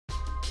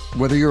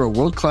Whether you're a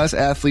world-class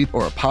athlete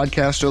or a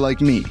podcaster like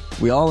me,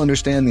 we all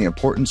understand the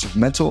importance of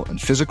mental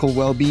and physical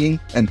well-being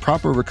and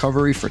proper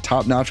recovery for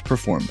top-notch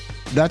performance.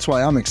 That's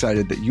why I'm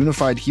excited that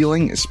Unified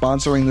Healing is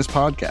sponsoring this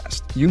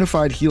podcast.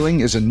 Unified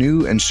Healing is a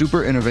new and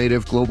super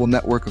innovative global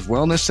network of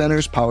wellness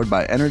centers powered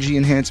by Energy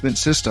Enhancement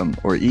System,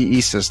 or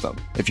EE System.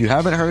 If you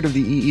haven't heard of the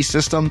EE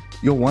System,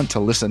 you'll want to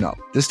listen up.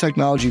 This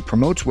technology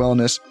promotes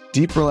wellness,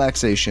 deep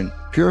relaxation,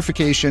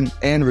 purification,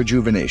 and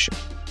rejuvenation.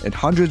 At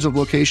hundreds of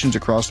locations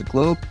across the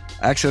globe,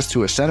 access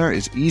to a center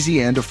is easy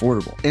and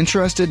affordable.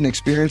 Interested in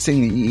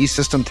experiencing the EE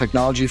System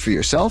technology for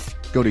yourself?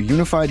 Go to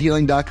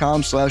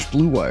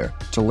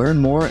unifiedhealing.com/bluewire to learn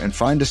more and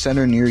find a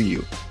center near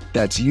you.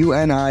 That's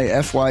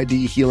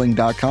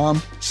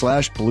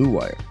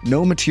unifydhealing.com/bluewire.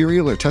 No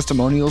material or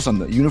testimonials on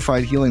the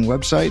Unified Healing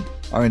website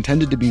are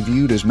intended to be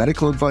viewed as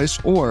medical advice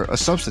or a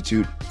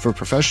substitute for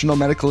professional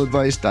medical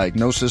advice,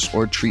 diagnosis,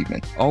 or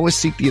treatment. Always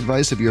seek the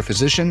advice of your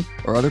physician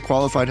or other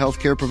qualified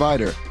healthcare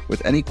provider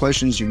with any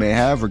questions you may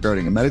have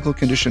regarding a medical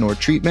condition or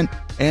treatment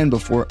and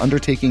before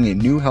undertaking a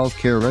new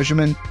healthcare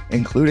regimen,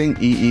 including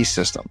EE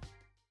System.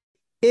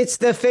 It's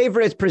The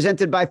Favorites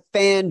presented by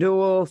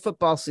FanDuel.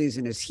 Football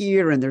season is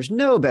here, and there's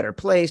no better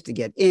place to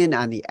get in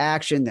on the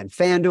action than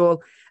FanDuel.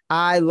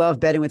 I love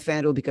betting with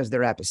FanDuel because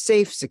their app is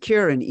safe,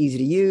 secure, and easy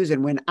to use.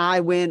 And when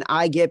I win,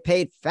 I get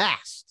paid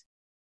fast.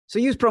 So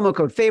use promo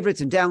code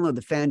FAVORITES and download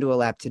the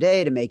FanDuel app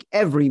today to make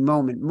every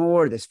moment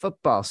more this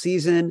football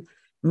season.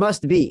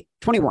 Must be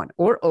 21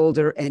 or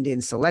older and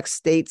in select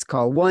states.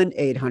 Call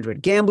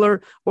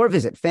 1-800-GAMBLER or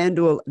visit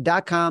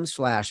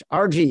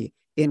FanDuel.com/RG.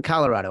 in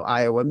Colorado,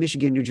 Iowa,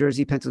 Michigan, New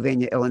Jersey,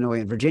 Pennsylvania, Illinois,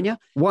 and Virginia.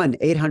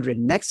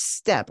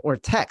 1-800-NEXT-STEP or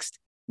text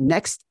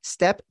NEXT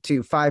STEP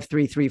to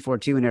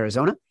 53342 in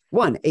Arizona.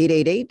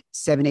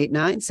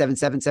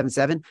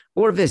 1-888-789-7777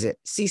 or visit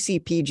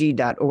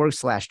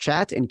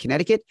ccpg.org/chat in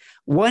Connecticut.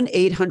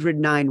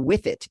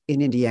 1-800-9-WITH-IT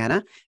in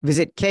Indiana.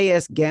 Visit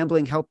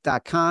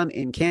ksgamblinghelp.com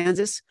in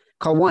Kansas.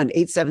 Call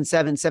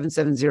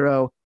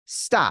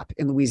 1-877-770-STOP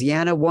in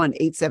Louisiana.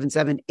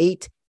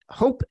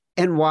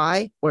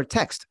 1-877-8-HOPE-NY or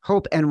text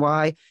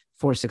HOPE-NY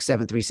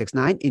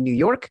 467-369 in New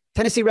York.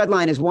 Tennessee Red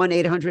Line is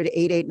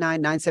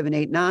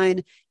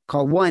 1-800-889-9789.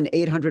 Call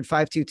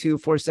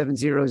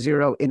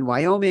 1-800-522-4700 in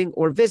Wyoming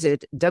or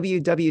visit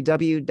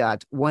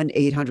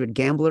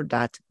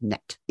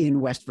www.1800gambler.net in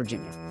West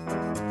Virginia.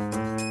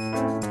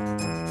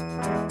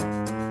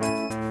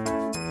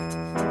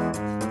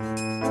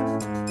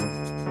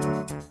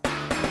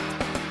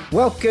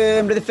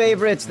 Welcome to The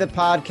Favorites, the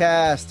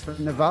podcast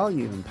from the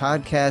Volume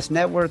Podcast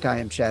Network. I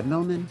am Chad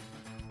Millman,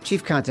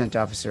 Chief Content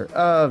Officer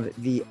of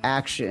the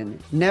Action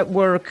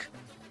Network.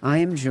 I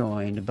am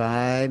joined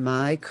by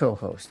my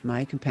co-host,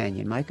 my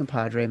companion, my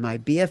compadre, my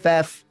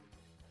BFF,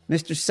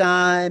 Mr.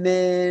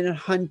 Simon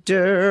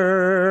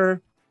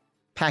Hunter.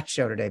 Packed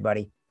show today,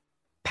 buddy.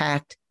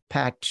 Packed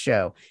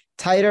show.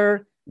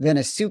 Tighter than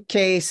a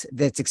suitcase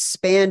that's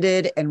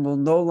expanded and will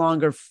no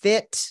longer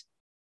fit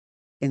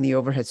in the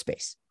overhead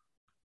space.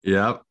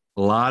 Yep.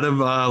 A lot of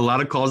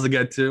calls to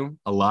get to,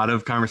 a lot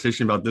of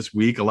conversation about this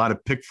week, a lot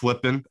of pick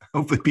flipping.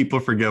 Hopefully people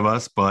forgive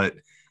us, but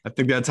I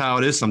think that's how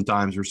it is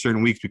sometimes. There's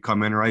certain weeks we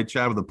come in, right,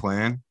 Chad, with a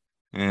plan,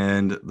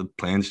 and the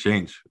plans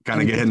change. Kind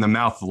of get hit in the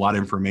mouth with a lot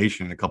of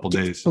information in a couple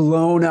days.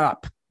 Blown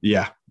up.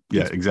 Yeah,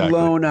 exactly.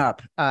 Blown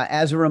up.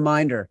 As a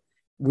reminder,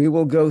 we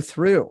will go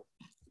through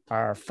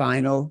our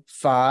final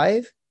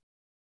five,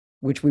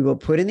 which we will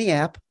put in the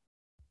app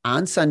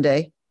on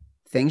Sunday.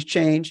 Things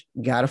change.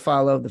 Got to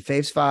follow the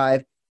Faves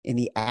 5 in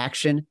the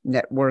Action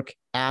Network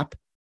app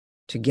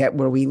to get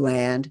where we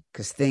land,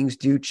 because things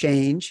do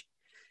change.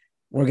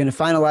 We're going to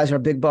finalize our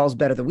Big Balls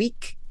Bet of the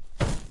Week.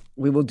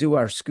 We will do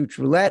our Scooch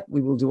Roulette.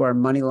 We will do our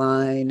money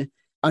line,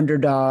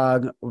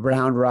 underdog,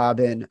 round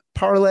robin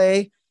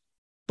parlay.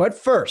 But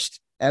first,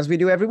 as we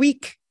do every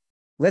week,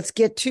 let's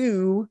get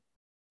to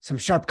some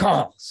sharp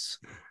calls.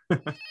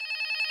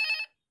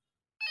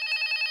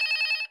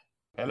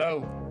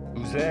 Hello,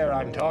 who's there?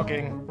 I'm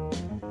talking.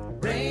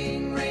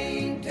 Ring,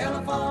 ring,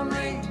 telephone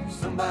ring.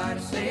 Somebody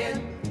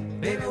said,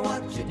 baby,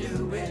 what you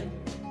doing?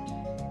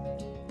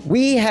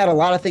 We had a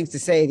lot of things to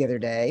say the other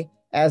day.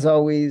 As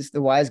always,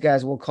 the wise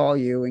guys will call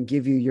you and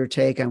give you your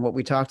take on what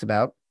we talked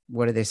about.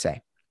 What did they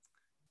say?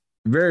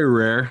 Very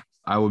rare.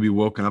 I will be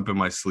woken up in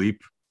my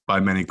sleep by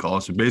many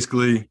calls. So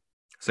basically,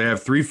 say I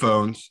have three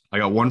phones. I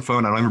got one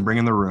phone I don't even bring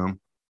in the room.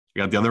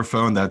 I got the other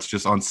phone that's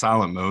just on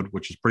silent mode,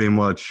 which is pretty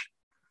much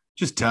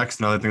just text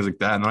and other things like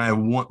that. And then I have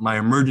my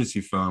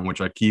emergency phone,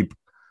 which I keep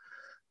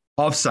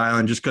off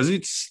silent just because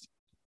it's,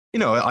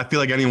 I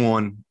feel like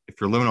anyone, if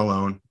you're living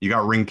alone, you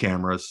got Ring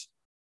cameras.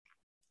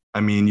 I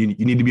mean, you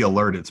need to be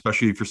alerted,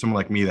 especially if you're someone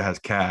like me that has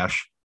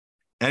cash.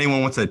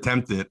 Anyone wants to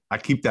attempt it, I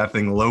keep that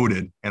thing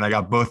loaded, and I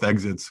got both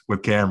exits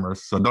with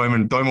cameras, so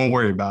don't even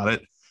worry about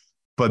it.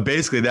 But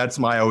basically, that's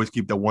I always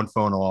keep the one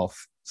phone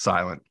off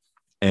silent,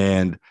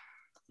 and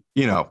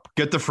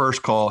get the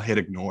first call, hit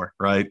ignore.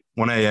 Right,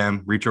 1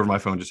 a.m. reach over my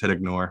phone, just hit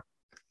ignore.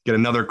 Get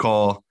another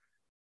call,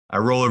 I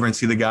roll over and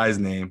see the guy's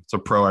name. It's a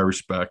pro I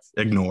respect.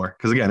 Ignore,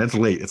 because again, it's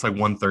late. It's like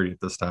 1:30 at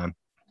this time.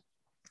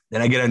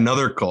 Then I get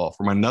another call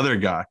from another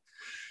guy.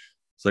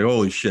 It's like,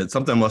 holy shit,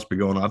 something must be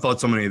going on. I thought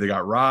someone either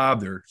got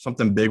robbed or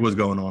something big was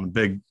going on,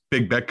 big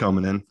bet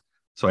coming in.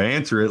 So I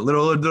answer it.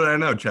 Little did I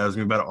know, Chad, was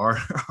going to be about our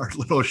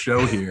little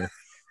show here.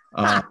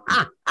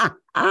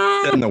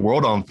 Setting the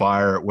world on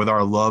fire with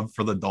our love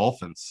for the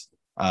Dolphins.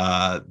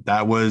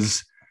 That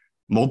was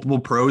multiple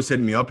pros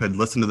hitting me up, had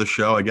listened to the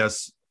show. I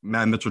guess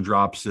Matt Mitchell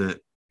drops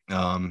it,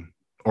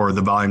 or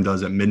the volume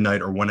does at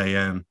midnight or 1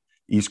 a.m.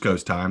 East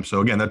Coast time. So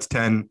again, that's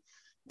 10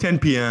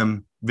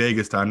 p.m.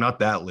 Vegas time, not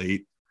that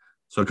late.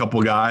 So a couple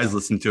of guys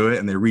listened to it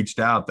and they reached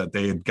out that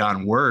they had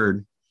gotten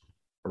word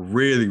a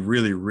really,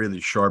 really, really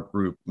sharp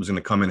group was going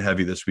to come in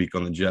heavy this week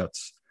on the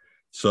Jets.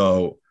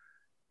 So,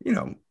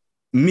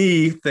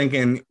 me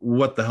thinking,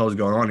 what the hell is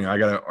going on here?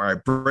 All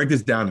right, break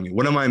this down to me.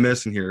 What am I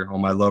missing here on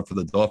my love for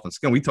the Dolphins?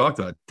 Again, we talked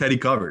about it. Teddy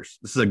covers.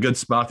 This is a good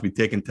spot to be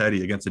taking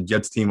Teddy against a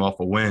Jets team off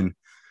a win.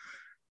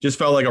 Just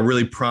felt like a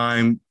really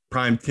prime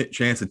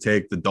chance to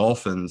take the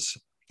Dolphins.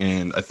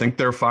 And I think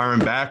they're firing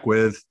back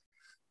with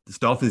this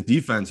Dolphins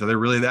defense. Are they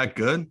really that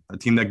good? A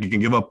team that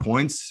can give up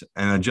points,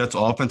 and a Jets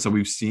offense that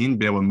we've seen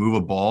be able to move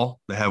a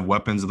ball. They have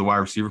weapons at the wide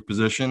receiver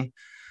position.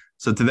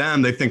 So to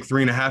them, they think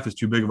 3.5 is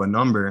too big of a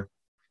number.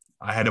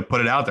 I had to put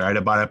it out there. I had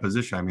to buy that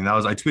position. I mean, I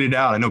tweeted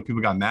out. I know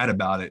people got mad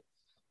about it.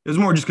 It was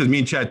more just because me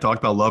and Chad talked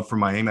about love for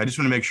Miami. I just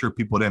want to make sure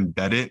people didn't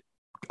bet it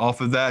off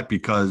of that,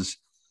 because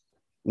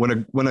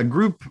when a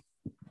group,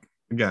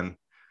 again,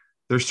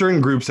 there's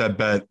certain groups that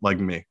bet like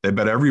me. They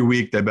bet every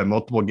week. They bet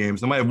multiple games.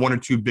 They might have 1 or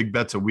 2 big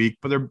bets a week,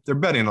 but they're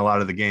betting a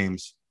lot of the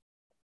games.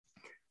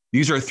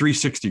 These are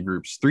 360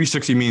 groups.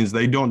 360 means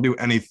they don't do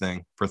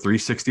anything for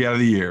 360 out of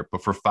the year,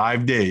 but for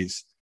 5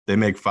 days, they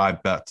make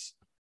 5 bets.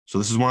 So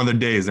this is one of the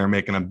days they're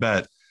making a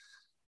bet.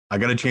 I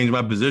got to change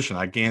my position.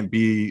 I can't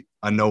be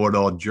a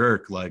know-it-all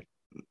jerk. Like,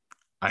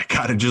 I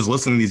got to just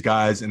listen to these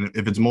guys. And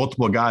if it's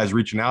multiple guys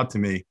reaching out to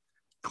me,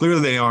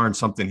 clearly they aren't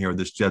something here with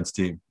this Jets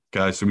team.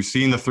 Okay, so we've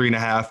seen the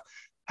 3.5.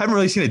 Haven't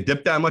really seen it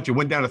dip that much. It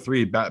went down to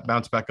 3,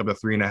 bounced back up to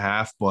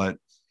 3.5. But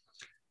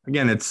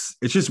again, it's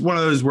just one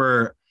of those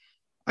where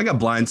I got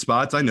blind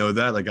spots. I know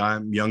that. Like,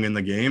 I'm young in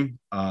the game.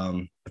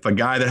 If a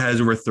guy that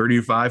has over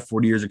 35,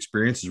 40 years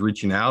experience is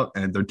reaching out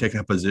and they're taking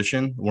a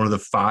position, one of the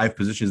 5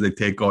 positions they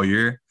take all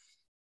year,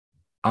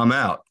 I'm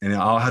out. And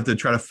I'll have to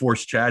try to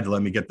force Chad to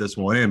let me get this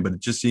one in. But it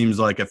just seems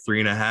like at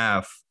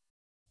 3.5,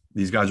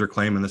 these guys are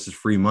claiming this is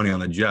free money on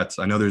the Jets.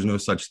 I know there's no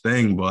such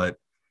thing, but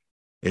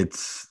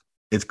it's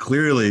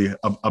clearly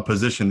a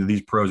position that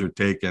these pros are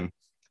taking.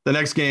 The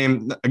next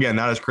game, again,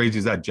 not as crazy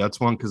as that Jets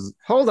one. Because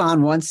hold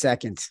on 1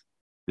 second.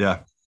 Yeah.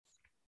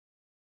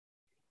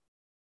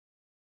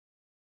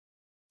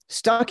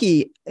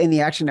 Stuckey in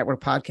the Action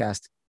Network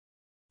podcast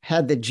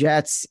had the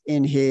Jets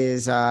in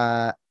his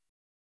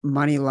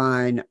money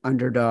line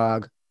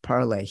underdog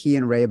parlay. He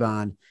and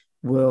Raybon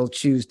will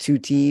choose 2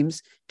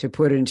 teams to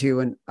put into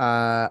an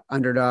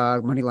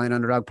money line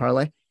underdog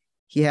parlay.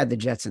 He had the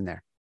Jets in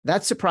there.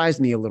 That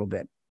surprised me a little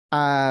bit.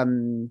 I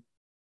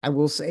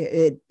will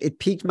say it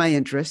piqued my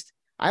interest.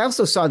 I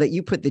also saw that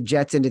you put the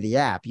Jets into the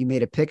app. You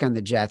made a pick on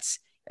the Jets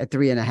at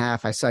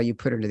 3.5. I saw you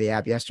put it into the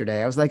app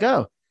yesterday. I was like,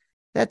 oh,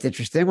 that's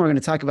interesting. We're going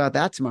to talk about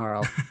that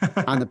tomorrow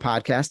on the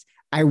podcast.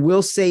 I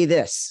will say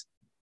this.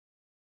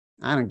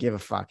 I don't give a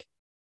fuck.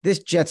 This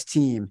Jets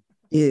team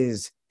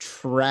is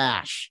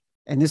trash,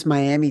 and this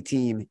Miami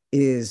team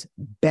is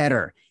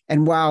better.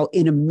 And while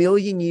in a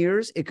million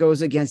years, it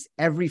goes against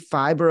every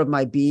fiber of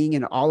my being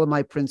and all of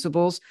my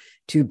principles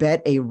to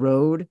bet a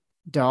road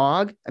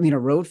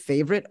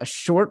favorite, a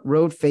short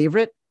road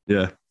favorite.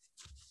 Yeah.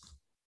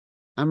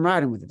 I'm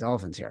riding with the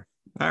Dolphins here.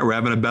 All right, we're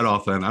having a bet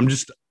off then.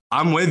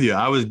 I'm with you.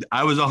 I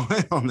was all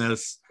in on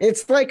this.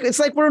 It's like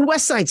we're in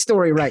West Side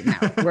Story right now.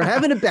 We're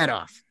having a bet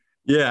off.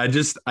 Yeah,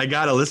 I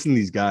got to listen to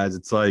these guys.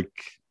 It's like,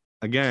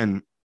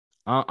 again,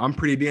 I'm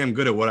pretty damn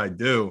good at what I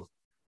do.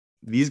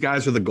 These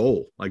guys are the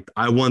goal. Like,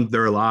 I want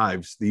their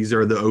lives. These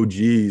are the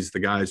OGs, the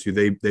guys who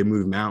they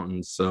move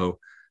mountains. So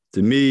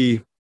to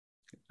me,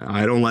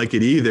 I don't like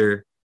it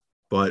either.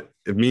 But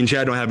if me and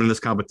Chad don't have it in this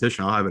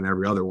competition, I'll have it in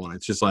every other one.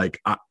 It's just like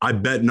I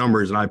bet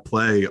numbers and I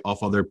play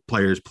off other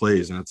players'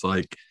 plays. And it's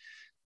like,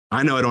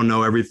 I know I don't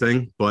know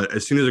everything, but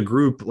as soon as a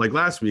group, like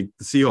last week,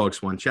 the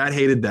Seahawks won, Chad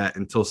hated that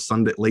until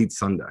late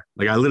Sunday.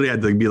 Like, I literally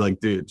had to be like,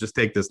 dude, just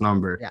take this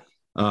number.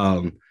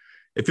 Yeah.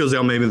 It feels like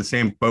I'm maybe in the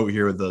same boat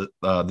here with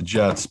the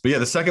Jets. But yeah,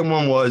 the second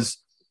one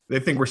was they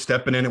think we're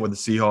stepping in it with the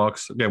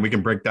Seahawks. Again, we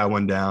can break that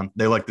one down.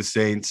 They like the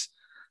Saints.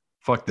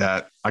 Fuck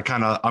that. I'm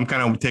kind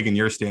of taking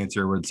your stance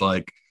here where it's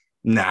like,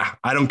 nah,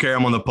 I don't care.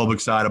 I'm on the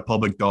public side, a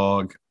public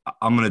dog.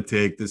 I'm going to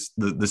take the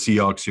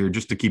Seahawks here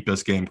just to keep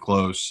this game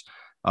close.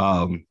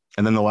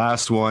 And then the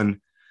last one,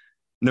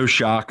 no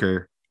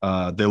shocker,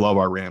 they love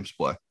our Rams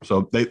play.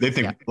 So they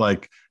think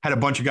like had a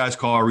bunch of guys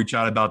reach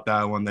out about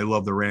that one. They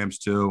love the Rams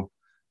too.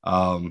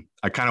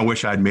 I kind of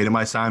wish I had made it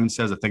my Simon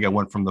Says. I think I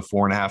went from the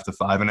 4.5 to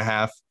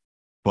 5.5,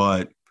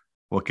 but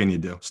what can you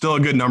do? Still a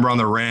good number on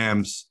the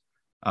Rams.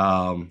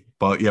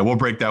 But yeah, we'll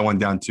break that one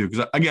down too.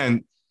 Because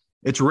again,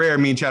 it's rare.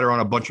 Me and Chad are on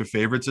a bunch of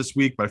favorites this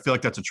week, but I feel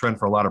like that's a trend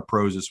for a lot of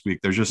pros this week.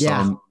 There's just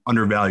some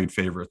undervalued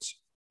favorites.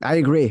 I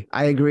agree.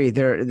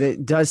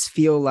 It does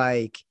feel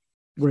like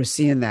we're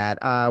seeing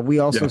that. We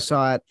also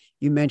saw it.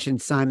 You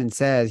mentioned Simon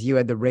Says. You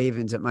had the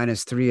Ravens at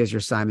 -3 as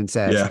your Simon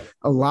Says. Yeah.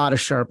 A lot of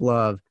sharp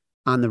love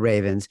on the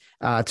Ravens.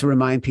 To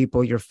remind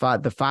people,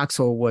 the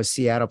foxhole was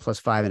Seattle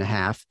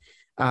 +5.5.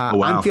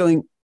 Wow. I'm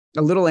feeling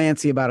a little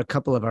antsy about a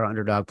couple of our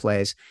underdog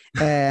plays.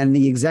 And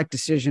the exact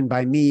decision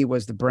by me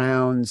was the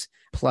Browns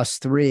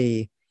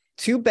 +3.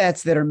 Two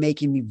bets that are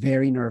making me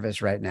very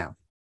nervous right now.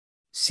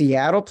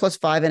 Seattle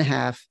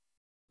 +5.5.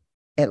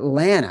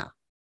 Atlanta,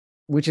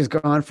 which has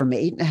gone from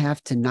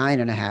 8.5 to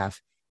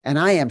 9.5. And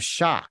I am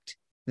shocked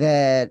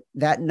that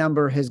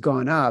number has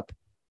gone up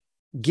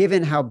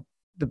given how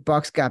the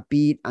Bucs got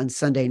beat on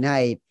Sunday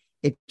night.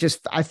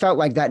 I felt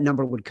like that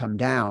number would come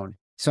down.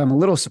 So I'm a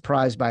little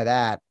surprised by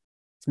that.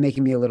 It's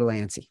making me a little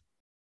antsy.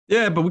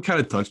 Yeah, but we kind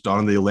of touched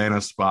on the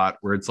Atlanta spot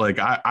where it's like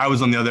I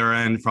was on the other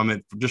end from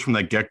it, just from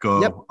that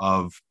get-go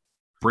of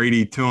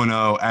Brady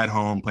 2-0 at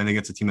home playing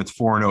against a team that's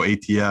 4-0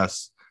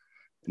 ATS,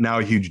 now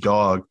a huge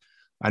dog.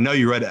 I know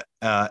you read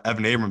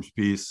Evan Abrams'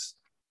 piece.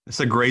 It's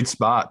a great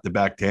spot to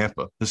back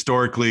Tampa.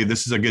 Historically,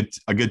 this is a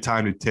good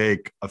time to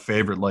take a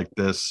favorite like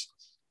this.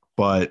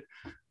 But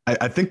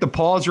I think the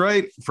pause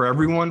right for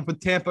everyone with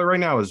Tampa right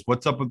now is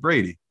what's up with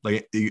Brady.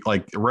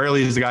 Like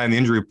rarely is the guy in the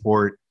injury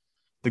report.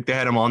 I think they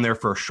had him on there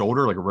for a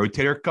shoulder, like a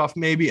rotator cuff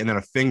maybe, and then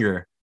a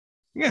finger.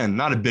 Again,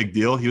 not a big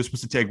deal. He was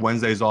supposed to take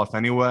Wednesdays off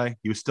anyway.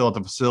 He was still at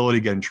the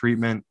facility getting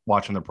treatment,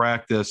 watching the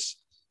practice.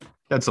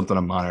 That's something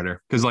to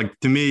monitor. Because,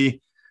 to me,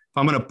 if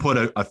I'm going to put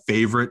a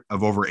favorite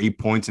of over 8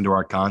 points into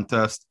our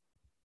contest,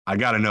 I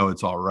got to know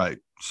it's all right.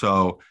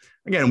 So,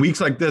 again, weeks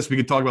like this, we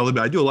could talk about a little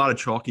bit. I do a lot of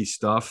chalky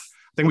stuff.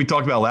 I think we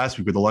talked about last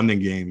week with the London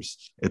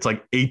games. It's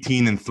like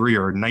 18-3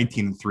 or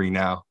 19-3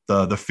 now,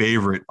 the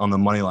favorite on the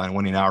money line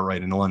winning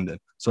outright in London.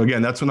 So,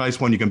 again, that's a nice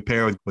one you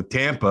compare with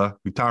Tampa,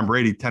 with Tom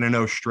Brady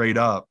 10-0 straight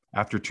up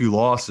after 2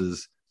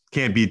 losses.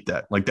 Can't beat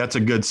that. That's a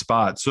good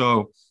spot.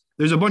 So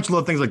there's a bunch of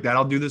little things like that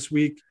I'll do this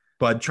week.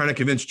 But trying to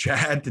convince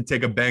Chad to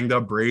take a banged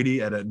up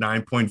Brady at a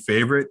 9-point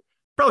favorite,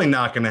 probably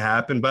not going to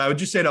happen. But I would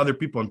just say to other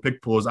people in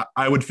pick pools,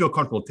 I would feel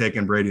comfortable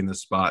taking Brady in this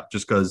spot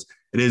just because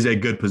it is a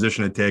good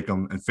position to take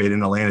him and fade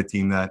an Atlanta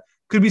team that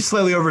could be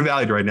slightly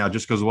overvalued right now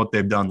just because of what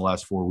they've done the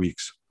last 4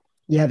 weeks.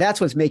 Yeah, that's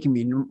what's making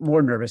me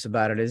more nervous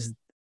about it. Is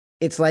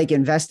it's like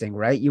investing,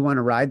 right? You want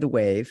to ride the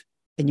wave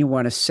and you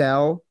want to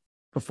sell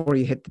before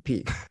you hit the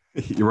peak.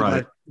 You're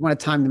right. You want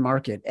to time the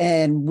market.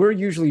 And we're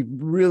usually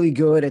really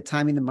good at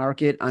timing the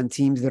market on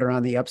teams that are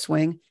on the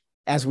upswing,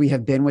 as we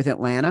have been with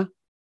Atlanta.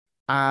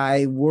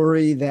 I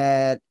worry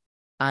that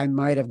I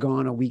might have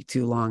gone a week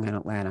too long in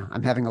Atlanta.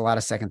 I'm having a lot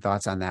of second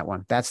thoughts on that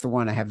one. That's the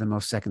one I have the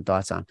most second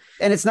thoughts on.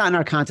 And it's not in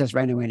our contest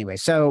right now anyway.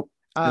 So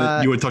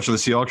you would touch on the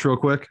Seahawks real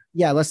quick?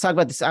 Yeah, let's talk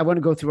about this. I want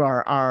to go through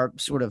our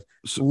sort of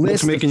list.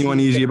 What's making you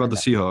uneasy about the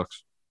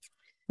Seahawks?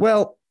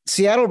 Well,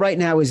 Seattle right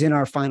now is in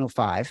our final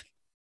 5.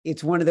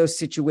 It's one of those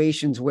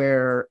situations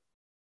where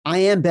I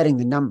am betting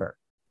the number,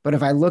 but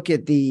if I look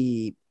at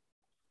the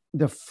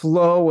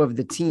flow of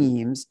the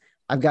teams,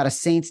 I've got a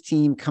Saints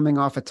team coming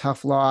off a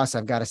tough loss.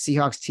 I've got a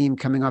Seahawks team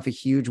coming off a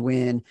huge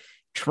win,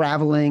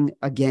 traveling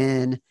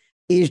again.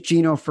 Is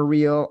Geno for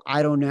real?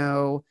 I don't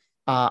know.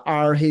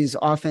 Are his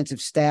offensive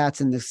stats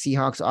and the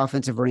Seahawks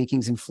offensive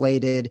rankings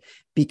inflated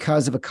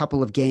because of a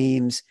couple of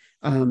games?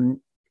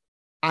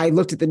 I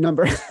looked at the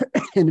number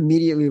and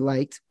immediately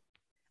liked.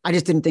 I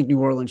just didn't think New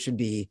Orleans should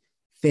be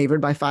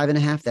favored by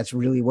 5.5. That's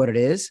really what it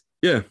is.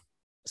 Yeah.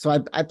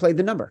 So I played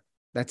the number.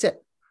 That's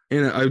it.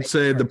 And I would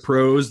say the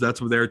pros,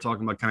 that's what they were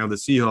talking about, kind of the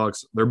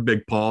Seahawks, their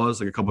big pause.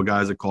 Like a couple of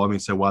guys that called me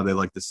and said why they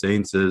like the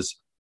Saints is,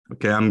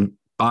 okay, I'm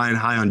buying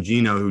high on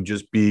Geno, who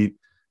just beat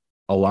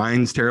a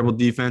Lions terrible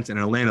defense and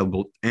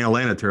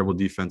Atlanta terrible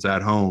defense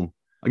at home.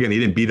 Again, he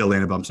didn't beat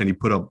Atlanta, but I'm saying he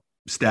put up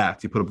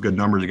stats. He put up good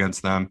numbers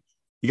against them.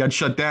 He got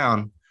shut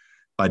down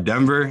by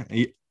Denver.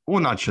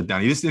 Not shut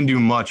down. He just didn't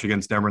do much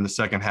against Denver in the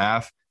second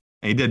half.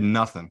 And he did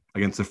nothing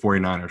against the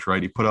 49ers,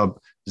 right? He put up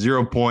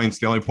 0 points.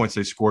 The only points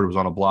they scored was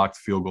on a blocked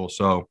field goal.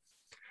 So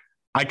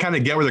I kind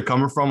of get where they're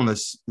coming from on the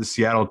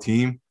Seattle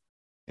team.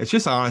 It's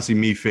just honestly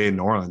me fading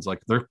New Orleans.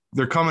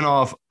 They're coming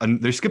off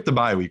they skipped the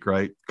bye week,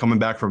 right? Coming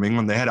back from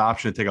England. They had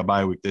option to take a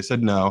bye week. They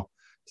said no.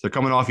 So they're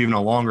coming off even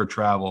a longer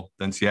travel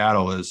than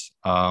Seattle is,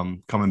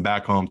 coming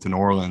back home to New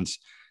Orleans.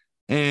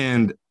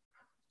 And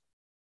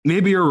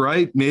maybe you're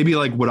right. Maybe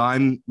what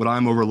I'm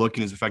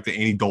overlooking is the fact that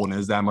Andy Dalton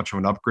is that much of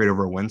an upgrade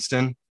over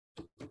Winston.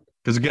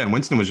 Because again,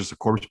 Winston was just a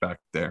corpse back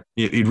there.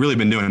 He'd really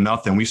been doing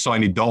nothing. We saw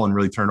Andy Dalton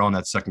really turn on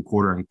that second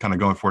quarter and kind of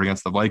going for it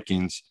against the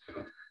Vikings.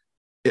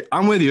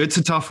 I'm with you. It's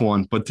a tough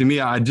one. But to me,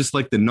 I just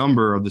like the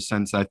number of the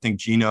sense that I think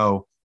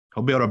Geno,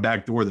 he'll be able to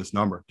backdoor this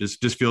number.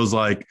 Just feels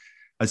like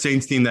a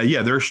Saints team that,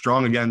 they're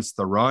strong against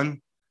the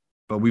run,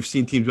 but we've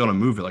seen teams be able to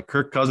move it. Like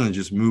Kirk Cousins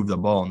just moved the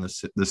ball in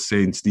this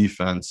Saints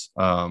defense.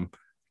 Again,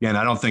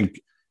 I don't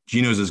think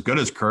Geno's as good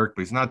as Kirk,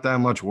 but he's not that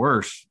much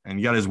worse. And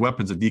you got his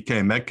weapons of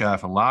DK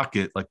Metcalf and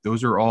Lockett.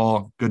 Those are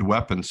all good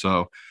weapons.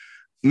 So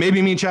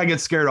maybe me and Chad get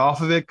scared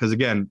off of it because,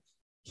 again,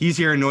 he's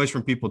hearing noise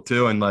from people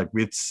too. And like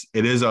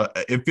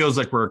it feels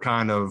like we're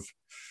kind of,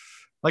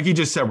 like you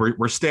just said,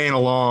 we're staying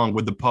along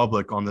with the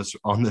public on this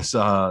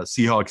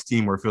Seahawks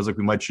team where it feels like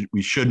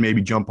we should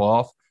maybe jump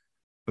off.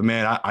 But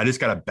man, I just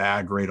got a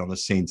bad grade on the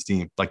Saints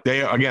team. Like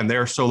they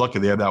are so lucky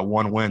they have that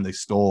one win they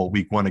stole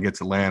week 1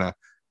 against Atlanta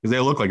because they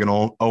look like an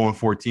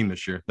 0-4 team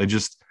this year.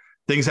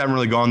 Things haven't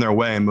really gone their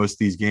way in most of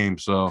these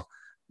games. So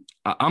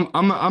I'm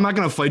not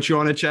going to fight you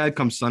on it, Chad,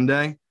 come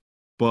Sunday,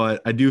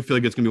 but I do feel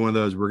like it's going to be one of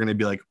those we're going to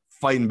be like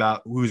fighting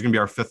about who's going to be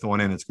our 5th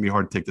one in. It's going to be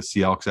hard to take the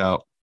Seahawks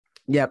out.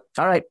 Yep.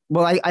 All right.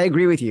 Well, I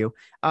agree with you.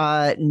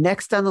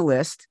 Next on the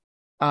list,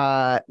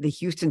 the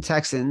Houston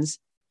Texans.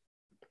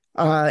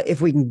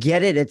 If we can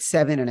get it at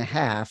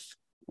 7.5,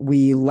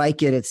 we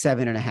like it at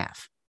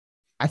 7.5.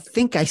 I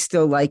think I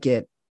still like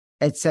it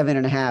at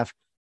 7.5,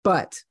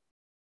 but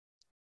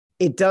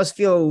it does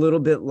feel a little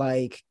bit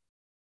like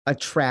a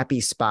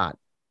trappy spot.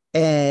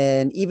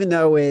 And even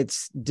though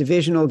it's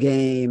divisional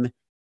game,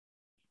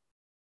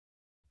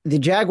 the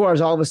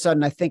Jaguars all of a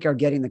sudden, I think, are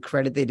getting the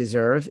credit they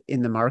deserve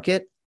in the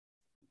market.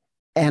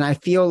 And I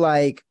feel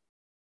like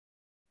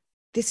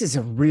this is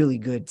a really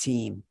good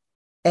team.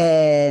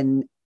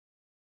 And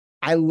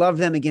I love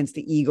them against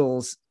the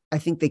Eagles. I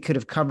think they could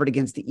have covered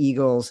against the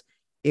Eagles.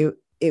 It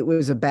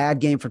was a bad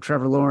game for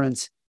Trevor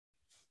Lawrence.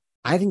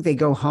 I think they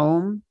go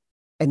home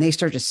and they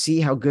start to see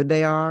how good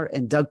they are.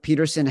 And Doug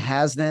Peterson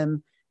has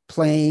them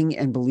playing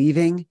and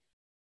believing.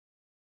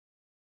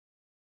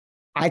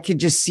 I could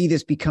just see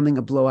this becoming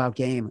a blowout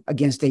game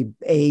against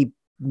a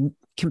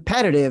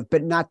competitive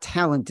but not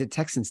talented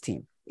Texans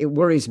team. It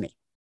worries me.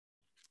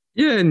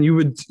 Yeah, and you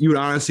would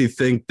honestly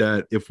think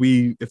that if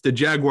the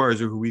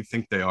Jaguars are who we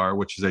think they are,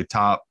 which is a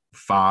top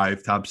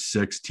 5, top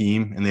 6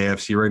 team in the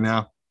AFC right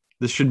now,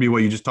 this should be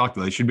what you just talked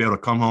about. They should be able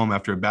to come home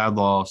after a bad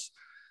loss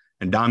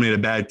and dominate a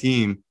bad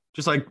team,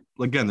 just like,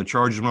 again, the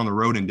Chargers went on the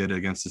road and did it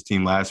against this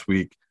team last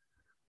week.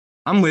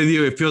 I'm with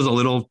you. It feels a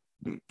little,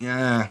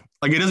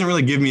 like it doesn't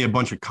really give me a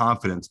bunch of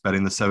confidence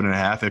betting the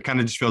 7.5. It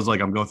kind of just feels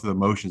like I'm going through the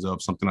motions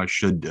of something I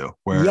should do.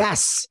 Where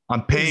yes,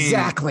 I'm paying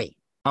exactly.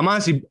 I'm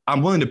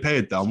willing to pay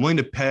it though. I'm willing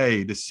to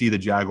pay to see the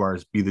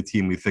Jaguars be the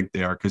team we think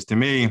they are. Because to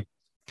me,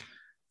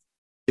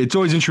 it's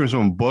always interesting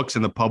when books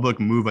and the public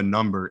move a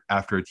number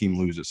after a team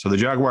loses. So the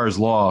Jaguars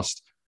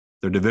lost.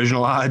 Their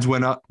divisional odds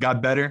went up,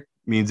 got better.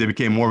 Means they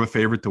became more of a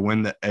favorite to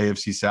win the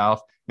AFC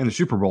South, and the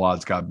Super Bowl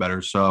odds got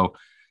better. So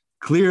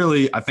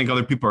clearly, I think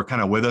other people are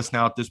kind of with us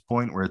now at this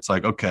point where it's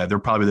like, okay, they're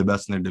probably the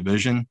best in their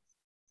division.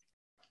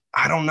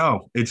 I don't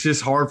know. It's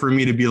just hard for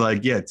me to be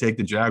like, yeah, take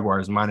the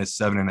Jaguars minus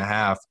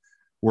 7.5.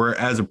 Where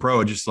as a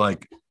pro, just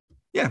like,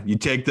 yeah, you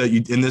take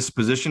in this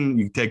position,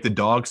 you take the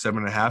dog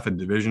 7.5, a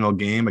divisional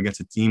game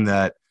against a team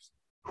that,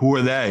 who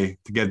are they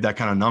to get that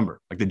kind of number?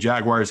 Like the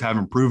Jaguars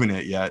haven't proven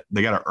it yet.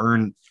 They got to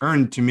earn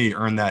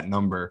that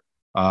number.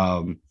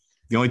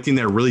 The only team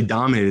that really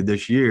dominated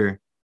this year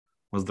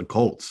was the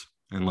Colts.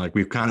 And like,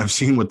 we've kind of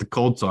seen what the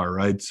Colts are,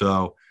 right?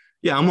 So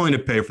yeah, I'm willing to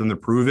pay for them to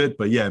prove it,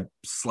 but yeah,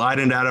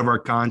 sliding out of our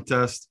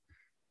contest,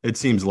 it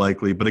seems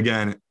likely. But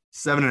again,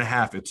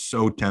 7.5, it's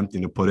so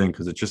tempting to put in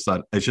because it's just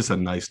a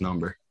nice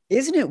number.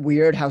 Isn't it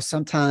weird how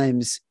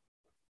sometimes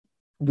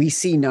we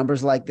see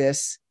numbers like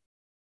this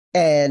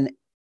and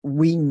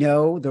we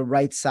know the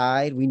right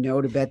side, we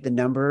know to bet the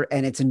number,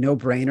 and it's a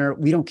no-brainer.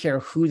 We don't care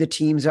who the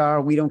teams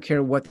are. We don't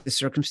care what the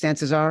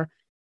circumstances are.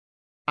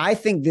 I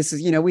think this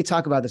is, we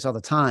talk about this all the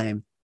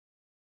time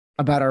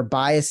about our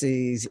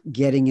biases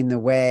getting in the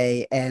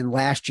way. And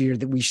last year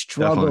that we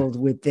struggled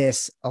with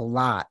this a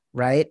lot,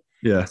 right?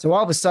 Yeah. So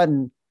all of a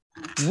sudden,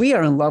 we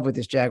are in love with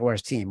this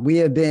Jaguars team. We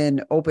have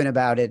been open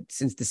about it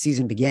since the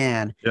season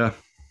began. Yeah.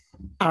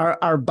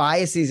 Our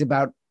biases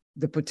about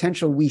the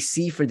potential we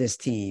see for this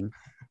team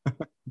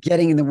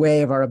getting in the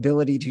way of our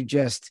ability to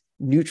just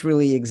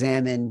neutrally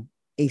examine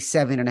a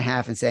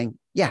 7.5 and saying,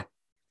 yeah,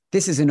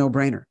 this is a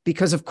no-brainer,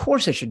 because of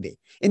course it should be.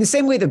 In the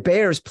same way the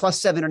Bears plus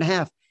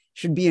 7.5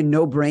 should be a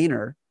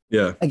no-brainer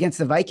against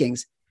the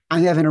Vikings.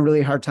 I'm having a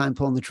really hard time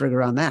pulling the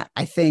trigger on that.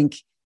 I think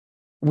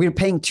we're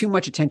paying too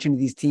much attention to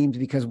these teams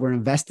because we're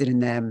invested in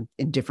them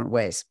in different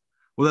ways.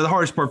 Well, the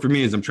hardest part for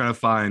me is I'm trying to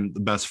find the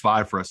best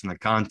 5 for us in the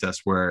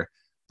contest where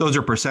those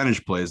are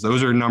percentage plays.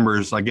 Those are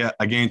numbers I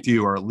guarantee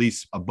you are at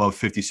least above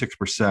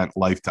 56%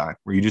 lifetime,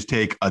 where you just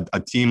take a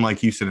team like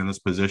Houston in this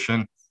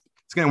position.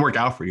 It's going to work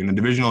out for you. In a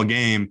divisional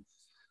game,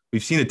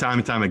 we've seen it time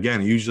and time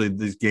again. Usually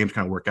these games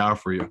kind of work out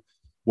for you.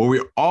 What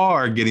we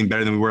are getting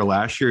better than we were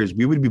last year is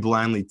we would be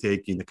blindly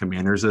taking the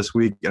Commanders this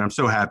week. And I'm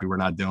so happy we're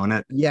not doing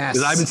it. Yes.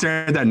 Because I've been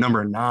staring at that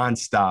number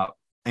nonstop.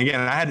 And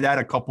again, I had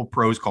a couple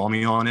pros call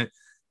me on it,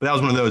 but that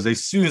was one of those.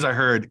 As soon as I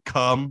heard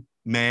command,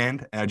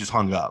 and I just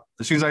hung up.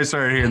 As soon as I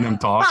started hearing them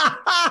talk,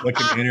 the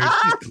Commanders,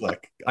 just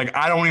click. Like,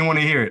 I don't even want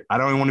to hear it. I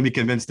don't even want to be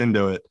convinced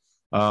into it.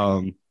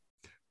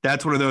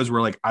 That's one of those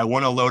where, like, I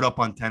want to load up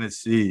on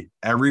Tennessee.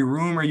 Every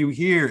rumor you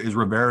hear is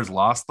Rivera's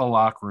lost the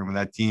locker room and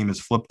that team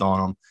has flipped on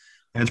them.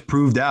 And it's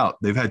proved out.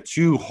 They've had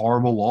 2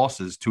 horrible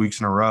losses 2 weeks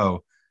in a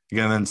row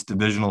against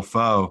divisional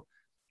foe.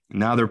 And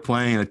now they're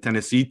playing a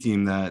Tennessee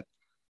team that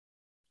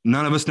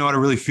none of us know how to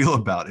really feel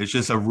about. It's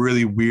just a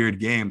really weird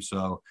game.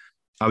 So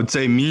I would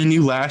say me and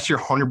you last year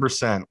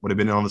 100% would have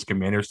been on this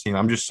Commanders team.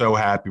 I'm just so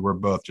happy we're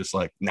both just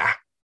like, nah.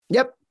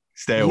 Yep.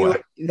 Stay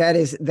away. That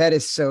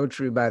is so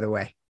true, by the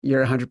way.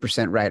 You're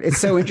 100% right. It's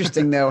so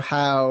interesting, though,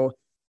 how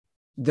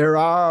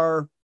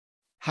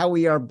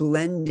we are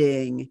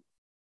blending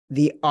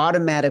the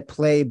automatic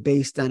play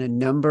based on a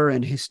number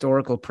and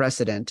historical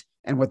precedent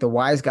and what the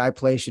wise guy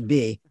play should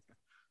be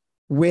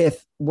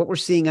with what we're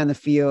seeing on the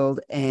field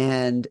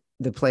and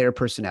the player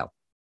personnel.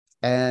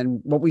 And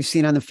what we've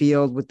seen on the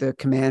field with the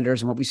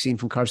Commanders and what we've seen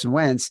from Carson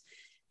Wentz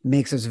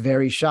makes us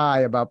very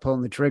shy about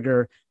pulling the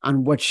trigger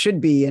on what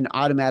should be an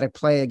automatic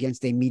play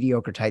against a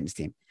mediocre Titans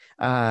team.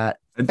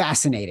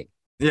 Fascinating.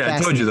 Yeah, I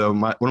told you, though,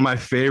 one of my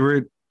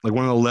favorite, like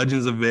one of the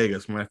legends of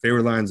Vegas, one of my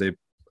favorite lines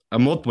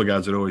multiple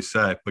guys would always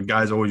say, but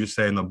guys always just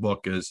say in the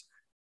book is,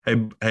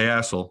 hey,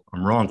 asshole,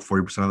 I'm wrong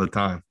 40% of the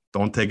time.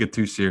 Don't take it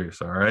too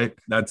serious, all right?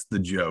 That's the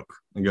joke.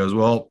 He goes,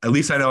 well, at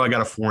least I know I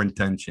got a 4 in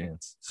 10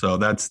 chance. So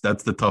that's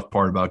the tough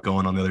part about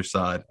going on the other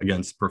side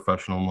against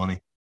professional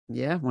money.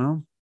 Yeah,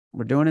 well,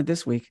 we're doing it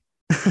this week.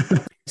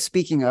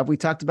 Speaking of, we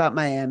talked about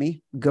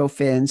Miami. Go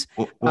Fins.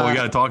 Well, we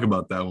got to talk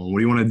about that one. What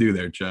do you want to do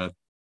there, Chad?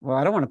 Well,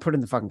 I don't want to put it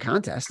in the fucking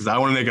contest. Because I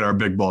want to make it our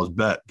big balls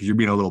bet because you're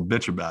being a little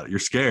bitch about it. You're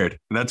scared.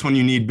 And that's when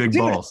you need big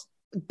balls.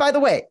 By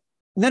the way,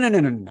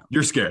 no.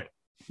 You're scared.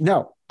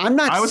 No, I'm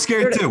not. I was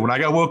scared too. When I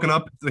got woken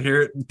up to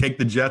hear it take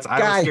the Jets,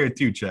 I was scared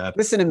too, Chad.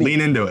 Listen to me.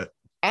 Lean into it.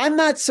 I'm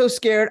not so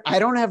scared. I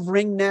don't have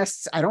ring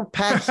nests. I don't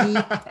pack heat.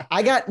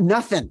 I got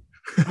nothing.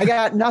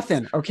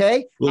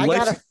 Okay. Well,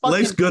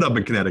 life's good up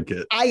in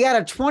Connecticut. I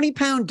got a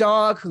 20-pound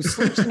dog who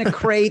sleeps in a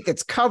crate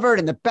that's covered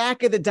in the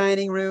back of the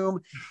dining room.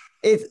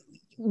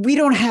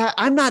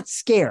 I'm not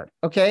scared.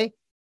 Okay.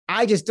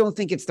 I just don't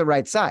think it's the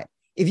right side.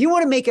 If you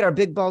want to make it our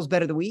big balls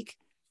bet of the week,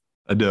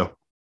 I do.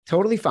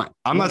 Totally fine.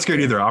 I'm not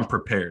scared either. I'm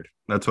prepared.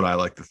 That's what I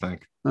like to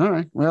think. All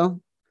right. Well,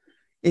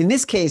 in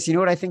this case, you know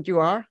what I think you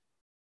are?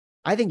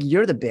 I think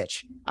you're the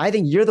bitch. I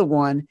think you're the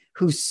one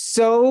who's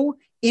so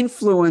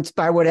influenced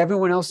by what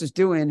everyone else is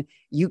doing,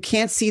 you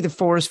can't see the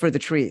forest for the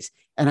trees.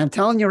 And I'm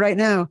telling you right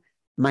now,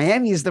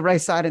 Miami is the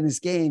right side in this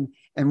game.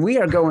 And we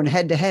are going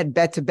head to head,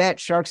 bet to bet,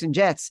 Sharks and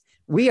Jets.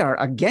 We are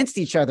against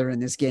each other in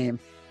this game.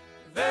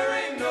 There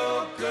ain't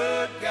no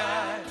good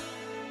guy.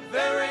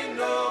 There ain't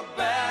no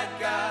bad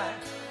guy.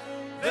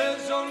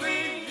 There's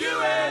only you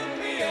and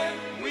me, and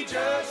we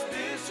just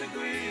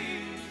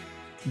disagree.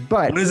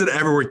 But when has it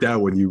ever worked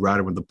out with you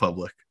riding with the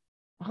public?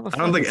 I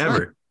don't think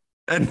ever.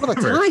 And all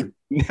the time.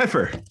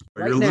 Never.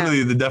 Right You're now.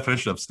 literally the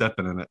definition of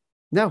stepping in it.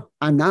 No,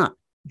 I'm not.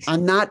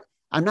 I'm not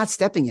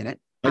stepping in it.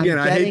 Again,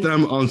 I hate that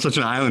I'm on such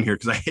an island here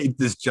because I hate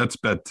this Jets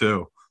bet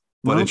too.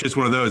 But it's just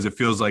one of those. It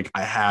feels like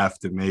I have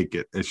to make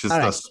it. It's just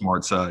the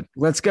smart side.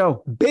 Let's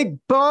go. Big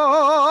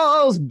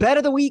balls bet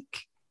of the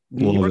week.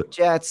 New York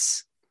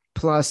Jets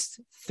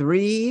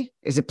 +3.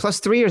 Is it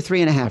 +3 or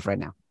 3.5 right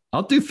now?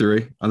 I'll do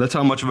 3. That's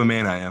how much of a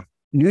man I am.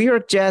 New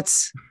York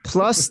Jets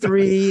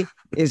 +3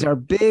 is our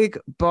big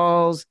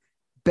balls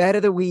bet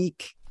of the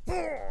week.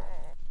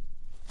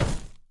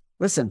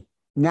 Listen,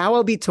 now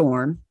I'll be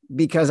torn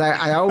because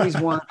I always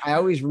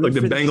root like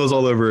the Bengals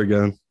all over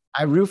again.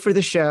 I root for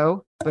the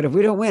show, but if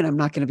we don't win, I'm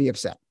not going to be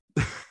upset.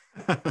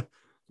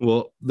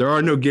 Well, there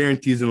are no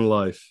guarantees in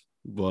life,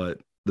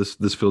 but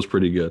this feels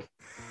pretty good.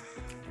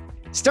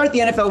 Start the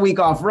NFL week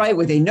off right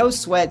with a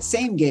no-sweat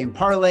same-game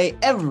parlay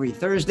every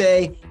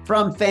Thursday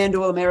from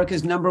FanDuel,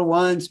 America's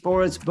 #1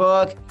 sports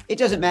book. It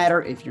doesn't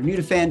matter if you're new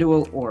to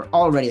FanDuel or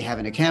already have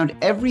an account.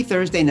 Every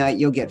Thursday night,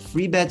 you'll get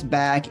free bets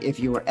back if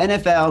your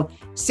NFL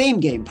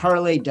same-game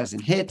parlay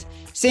doesn't hit.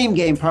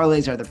 Same-game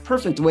parlays are the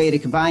perfect way to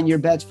combine your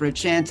bets for a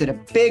chance at a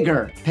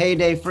bigger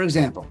payday. For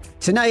example,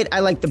 tonight, I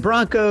like the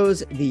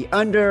Broncos, the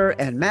under,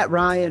 and Matt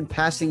Ryan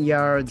passing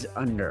yards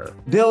under.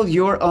 Build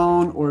your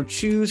own or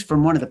choose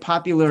from one of the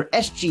popular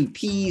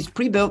SGPs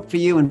pre-built for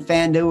you in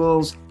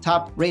FanDuel's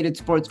top-rated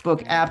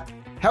sportsbook app.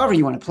 However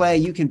you want to play,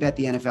 you can bet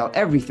the NFL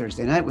every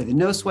Thursday night with a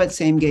no-sweat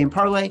same-game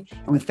parlay.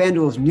 And with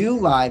FanDuel's new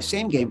live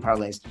same-game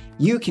parlays,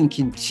 you can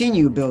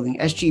continue building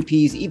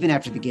SGPs even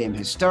after the game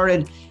has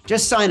started.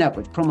 Just sign up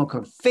with promo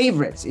code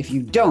FAVORITES if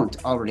you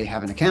don't already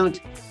have an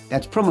account.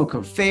 That's promo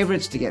code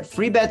FAVORITES to get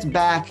free bets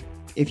back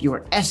if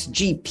your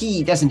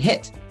SGP doesn't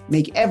hit.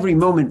 Make every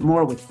moment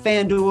more with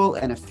FanDuel,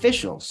 an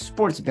official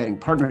sports betting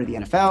partner of the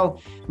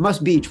NFL.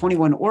 Must be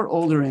 21 or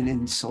older and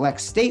in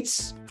select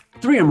states.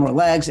 3 or more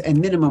legs and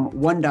minimum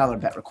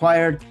 $1 bet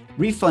required.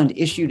 Refund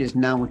issued as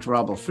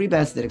non-withdrawable free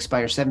bets that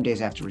expire 7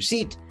 days after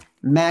receipt.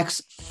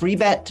 Max free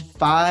bet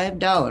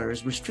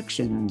 $5.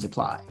 Restrictions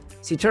apply.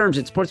 See terms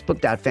at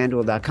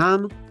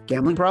sportsbook.fanduel.com.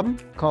 Gambling problem?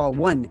 Call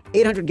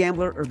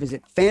 1-800-GAMBLER or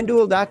visit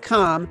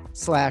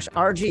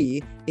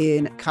fanduel.com/RG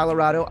in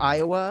Colorado,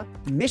 Iowa,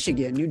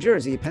 Michigan, New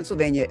Jersey,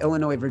 Pennsylvania,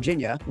 Illinois,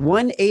 Virginia.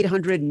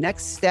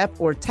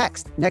 1-800-NEXT-STEP or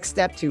text NEXT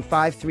STEP to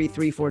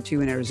 53342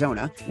 in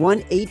Arizona.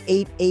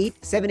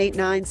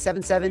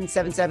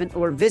 1-888-789-7777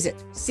 or visit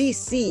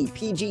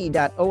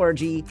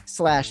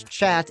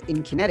ccpg.org/chat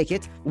in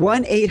Connecticut.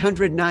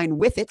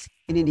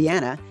 1-800-9-WITH-IT in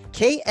Indiana,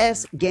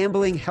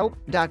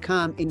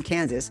 ksgamblinghelp.com in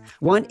Kansas,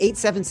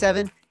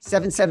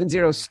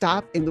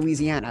 1-877-770-STOP in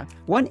Louisiana,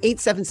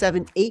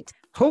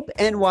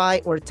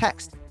 1-877-8-HOPE-NY, or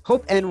text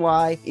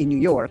HOPE-NY in New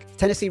York.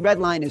 Tennessee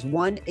Redline is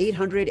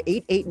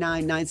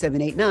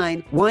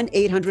 1-800-889-9789,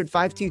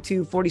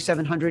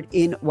 1-800-522-4700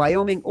 in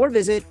Wyoming, or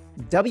visit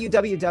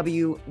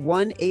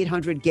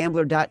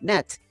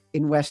www.1800gambler.net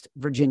in West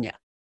Virginia.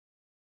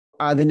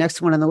 The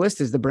next one on the list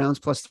is the Browns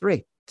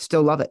 +3.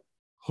 Still love it.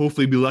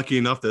 Hopefully be lucky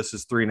enough this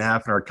is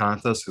 3.5 in our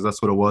contest, because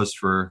that's what it was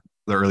for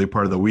the early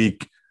part of the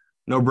week.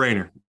 No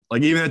brainer.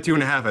 Like, even at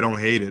 2.5, I don't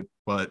hate it,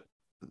 but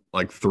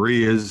like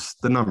 3 is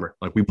the number.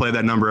 Like, we play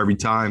that number every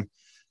time.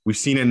 We've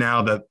seen it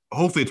now that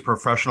hopefully it's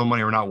professional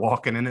money. We're not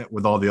walking in it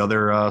with all the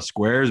other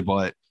squares,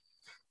 but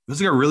this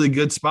is a really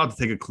good spot to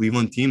take a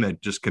Cleveland team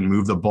that just can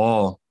move the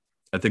ball.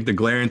 I think the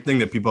glaring thing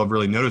that people have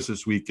really noticed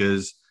this week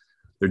is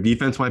their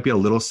defense might be a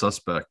little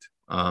suspect.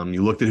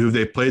 You looked at who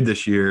they played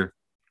this year.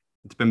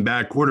 It's been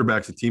bad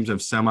quarterbacks. The teams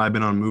have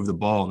been on move the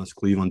ball in this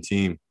Cleveland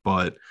team.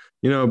 But,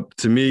 to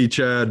me,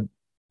 Chad,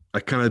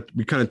 we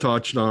kind of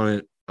touched on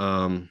it.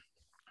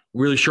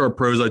 Really sharp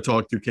pros I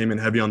talked to came in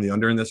heavy on the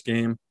under in this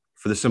game,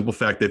 for the simple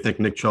fact they think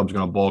Nick Chubb's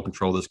going to ball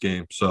control this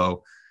game.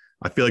 So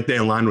I feel like they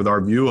aligned with our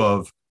view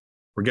of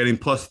we're getting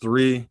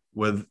 +3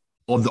 with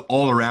the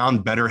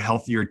all-around better,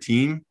 healthier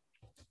team.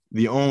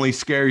 The only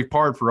scary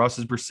part for us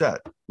is Brissett.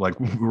 Like,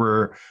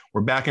 we're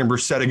backing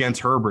Brissett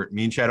against Herbert.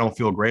 Me and Chad don't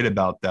feel great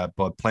about that,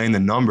 but playing the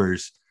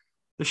numbers,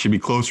 this should be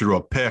closer to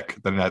a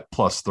pick than that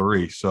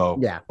 +3. So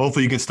yeah,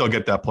 hopefully you can still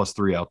get that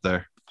 +3 out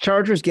there.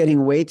 Chargers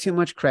getting way too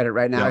much credit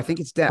right now. Yeah. I think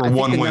it's down. I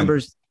think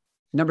the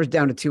numbers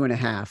down to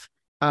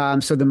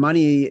 2.5. So the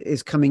money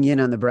is coming in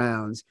on the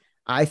Browns.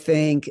 I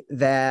think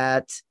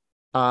that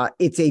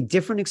it's a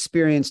different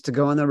experience to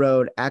go on the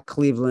road at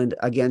Cleveland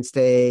against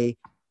a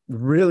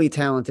really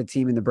talented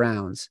team in the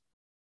Browns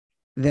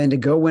than to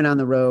go win on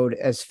the road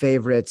as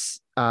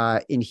favorites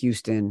in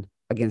Houston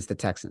against the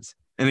Texans.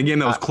 And again,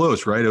 that was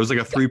close, right? It was like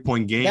a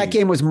 3-point game. That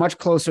game was much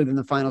closer than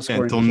the final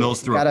score. Until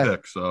Mills threw a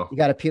pick. So you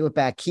got to peel it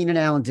back. Keenan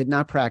Allen did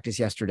not practice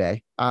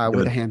yesterday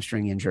with a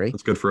hamstring injury.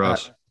 That's good for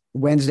us.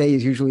 Wednesday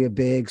is usually a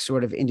big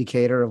sort of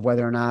indicator of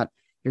whether or not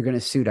you're going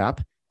to suit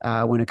up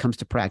when it comes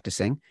to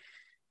practicing.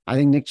 I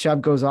think Nick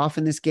Chubb goes off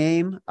in this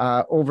game,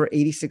 over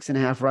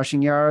 86.5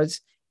 rushing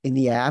yards in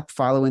the app,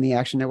 following the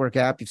Action Network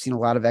app. You've seen a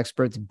lot of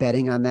experts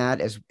betting on that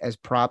as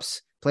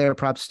player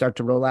props start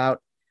to roll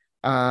out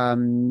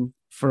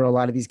for a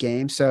lot of these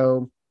games.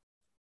 So,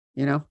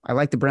 I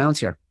like the Browns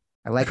here.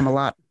 I like them a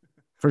lot.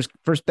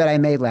 First bet I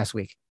made last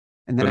week.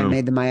 And then I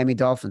made the Miami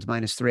Dolphins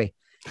 -3.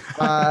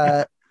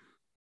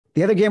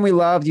 The other game we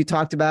loved, you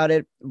talked about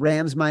it,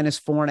 Rams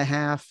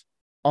 -4.5,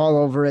 all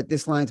over it.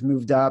 This line's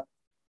moved up.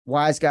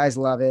 Wise guys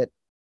love it.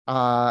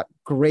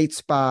 Great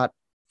spot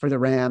for the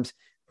Rams.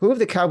 Who have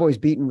the Cowboys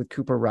beaten with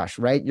Cooper Rush,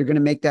 right? You're going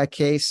to make that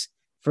case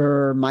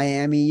for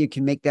Miami. You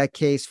can make that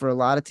case for a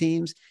lot of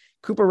teams.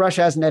 Cooper Rush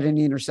hasn't had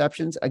any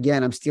interceptions.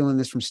 Again, I'm stealing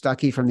this from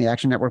Stuckey from the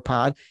Action Network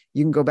pod.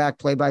 You can go back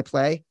play by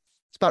play.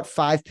 It's about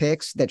 5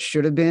 picks that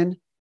should have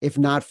been, if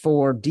not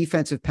for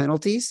defensive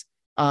penalties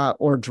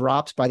or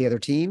drops by the other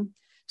team.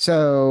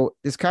 So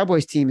this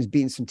Cowboys team is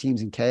beating some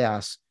teams in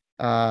chaos.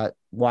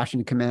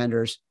 Washington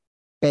Commanders,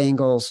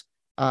 Bengals,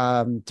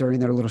 during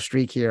their little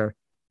streak here.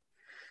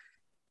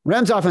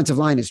 Rams offensive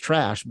line is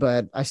trash,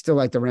 but I still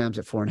like the Rams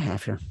at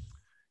 4.5 here.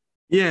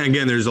 Yeah,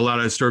 again, there's a lot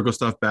of historical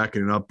stuff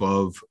backing it up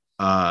of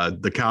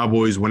the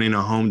Cowboys winning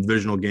a home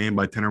divisional game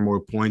by 10 or more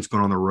points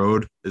going on the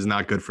road is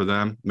not good for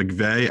them.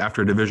 McVay,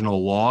 after a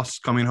divisional loss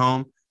coming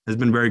home, has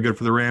been very good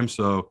for the Rams.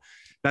 So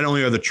not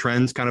only are the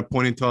trends kind of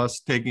pointing to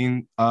us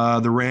taking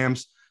the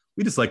Rams,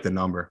 we just like the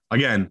number.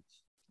 Again,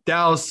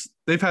 Dallas,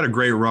 they've had a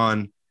great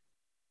run.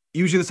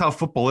 Usually that's how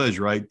football is,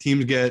 right?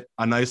 Teams get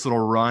a nice little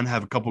run,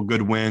 have a couple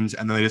good wins,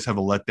 and then they just have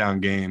a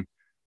letdown game.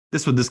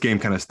 This is what this game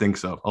kind of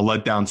stinks of, a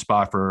letdown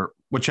spot for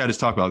what Chad has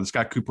talked about. This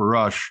guy, Cooper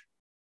Rush,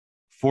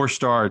 4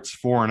 starts,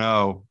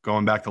 4-0,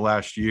 going back to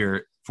last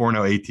year,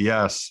 4-0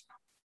 ATS.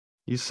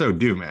 He's so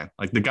due, man.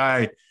 Like the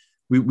guy,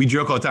 we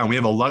joke all the time. We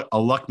have a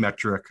luck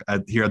metric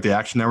here at the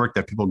Action Network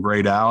that people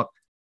grade out.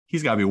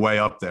 He's got to be way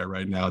up there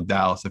right now at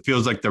Dallas. It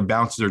feels like their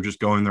bounces are just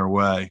going their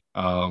way.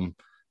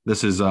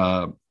 This is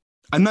a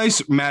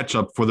nice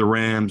matchup for the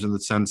Rams in the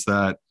sense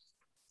that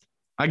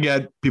I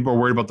get people are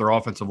worried about their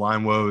offensive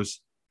line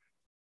woes.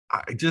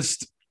 I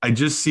just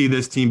see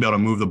this team be able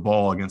to move the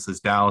ball against this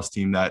Dallas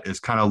team that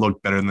is kind of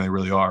looked better than they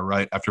really are,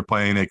 right? After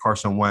playing a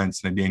Carson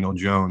Wentz and a Daniel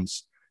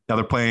Jones. Now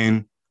they're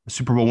playing a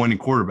Super Bowl winning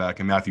quarterback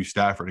in Matthew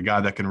Stafford, a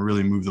guy that can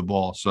really move the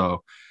ball.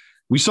 So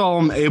we saw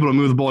him able to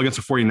move the ball against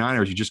the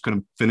 49ers. He just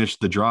couldn't finish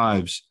the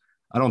drives.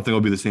 I don't think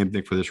it'll be the same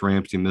thing for this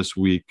Rams team this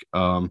week.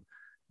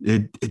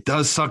 It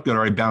does suck that I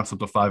already bounced up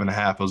to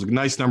 5.5. It was a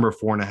nice number,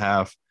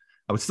 4.5.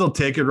 I would still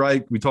take it,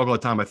 right? We talk all the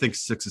time. I think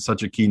 6 is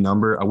such a key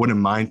number. I wouldn't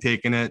mind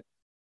taking it,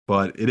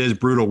 but it is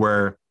brutal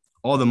where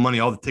all the money,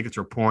 all the tickets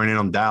are pouring in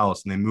on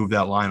Dallas, and they move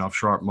that line off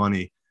sharp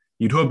money.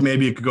 You'd hope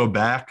maybe it could go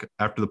back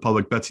after the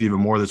public bets even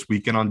more this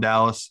weekend on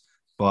Dallas,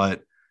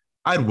 but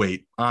I'd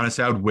wait.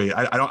 Honestly, I would wait.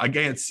 I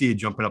can't see it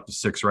jumping up to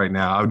 6 right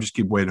now. I would just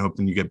keep waiting,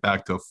 hoping you get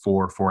back to a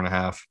 4,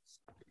 4.5.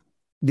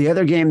 The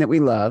other game that we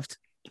loved,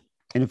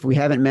 and if we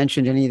haven't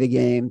mentioned any of the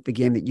game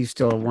that you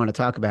still want to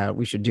talk about,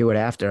 we should do it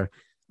after.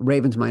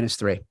 Ravens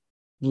 -3.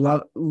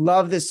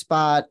 Love this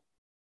spot.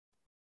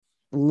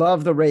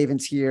 Love the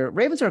Ravens here.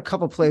 Ravens are a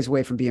couple plays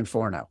away from being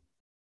 4-0.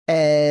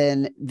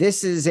 And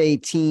this is a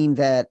team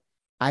that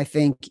I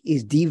think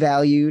is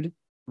devalued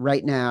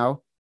right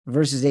now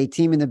versus a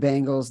team in the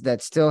Bengals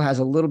that still has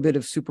a little bit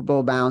of Super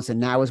Bowl bounce and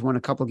now has won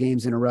a couple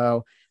games in a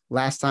row.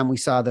 Last time we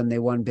saw them, they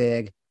won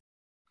big.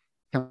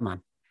 Come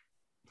on.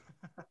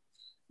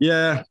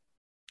 Yeah.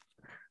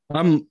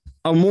 I'm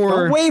more.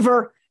 Don't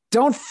waver.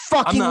 Don't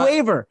fucking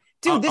waver.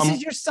 Dude, this I'm,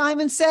 is your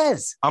Simon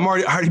Says. I'm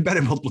already bet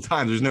it multiple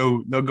times. There's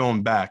no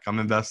going back. I'm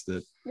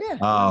invested.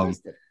 Yeah.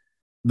 Invested.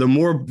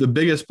 The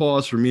biggest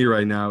pause for me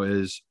right now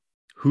is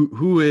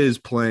who is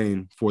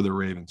playing for the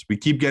Ravens. We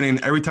keep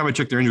getting, every time I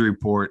check their injury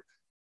report,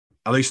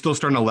 are they still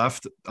starting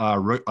a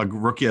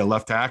rookie at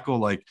left tackle?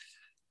 Like,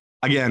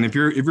 again, if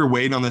you're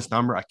waiting on this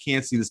number, I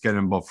can't see this getting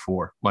above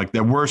 4. Like,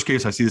 the worst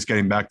case, I see this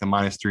getting back to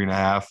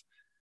 -3.5.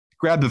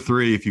 Grab the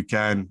 3 if you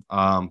can.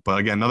 But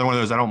again, another one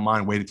of those, I don't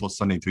mind waiting until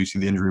Sunday until you see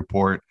the injury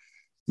report.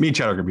 Me and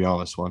Chad are going to be on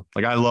this one.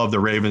 Like, I love the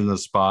Ravens in the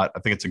spot. I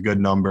think it's a good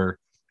number.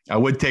 I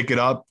would take it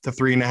up to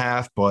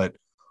 3.5, but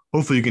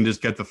hopefully you can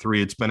just get the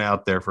 3. It's been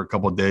out there for a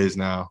couple of days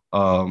now.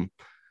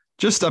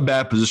 Just a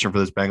bad position for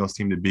this Bengals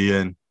team to be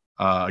in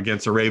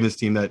against a Ravens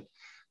team that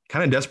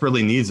kind of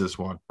desperately needs this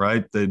one,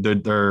 right? They're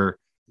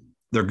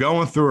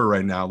going through it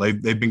right now.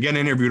 They've been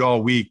getting interviewed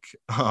all week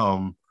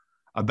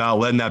about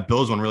letting that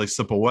Bills one really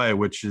slip away,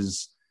 which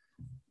is,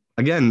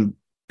 again,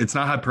 it's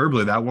not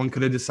hyperbole. That one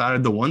could have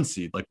decided the 1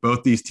 seed. Like,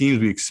 both these teams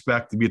we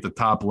expect to be at the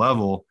top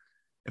level.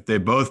 If they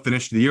both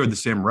finish the year with the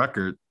same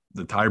record,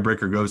 the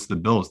tiebreaker goes to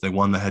the Bills. They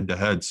won the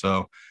head-to-head.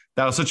 So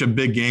that was such a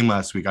big game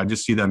last week. I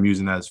just see them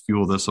using that as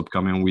fuel this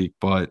upcoming week.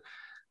 But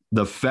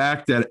the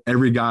fact that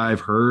every guy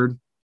I've heard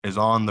is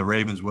on the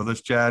Ravens with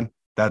us, Chad,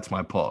 that's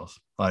my pulse.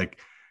 Like,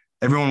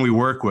 everyone we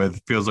work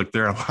with feels like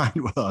they're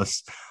aligned with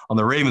us on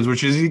the Ravens,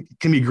 which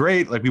can be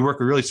great. Like, we work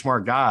with really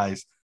smart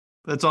guys,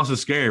 but it's also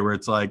scary where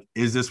it's like,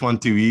 is this one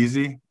too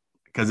easy?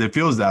 Because it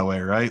feels that way,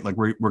 right? Like,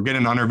 we're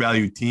getting an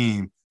undervalued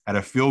team at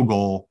a field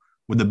goal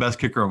with the best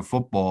kicker in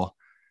football.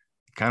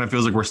 Kind of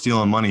feels like we're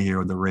stealing money here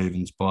with the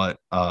Ravens, but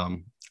I've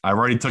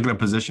already taken a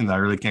position that I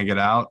really can't get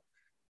out.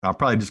 I'll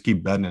probably just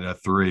keep betting it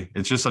at 3.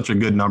 It's just such a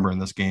good number in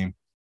this game.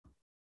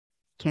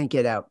 Can't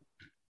get out.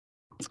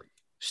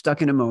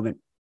 Stuck in a moment.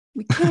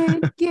 We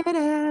can't get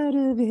out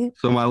of it.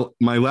 So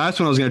my last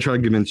one I was going to try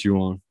to convince you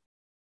on.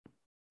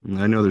 And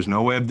I know there's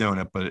no way of doing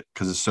it, but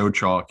because it's so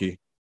chalky.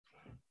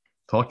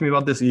 Talk to me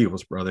about this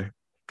Eagles, brother.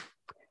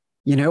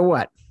 You know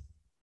what?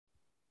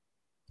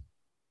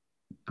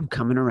 I'm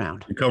coming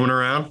around. You coming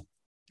around?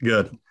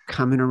 Good.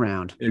 Coming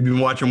around. Have you been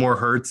watching more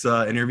Hurts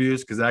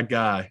interviews? Because that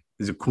guy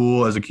is as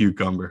cool as a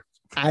cucumber.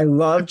 I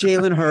love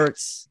Jalen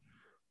Hurts.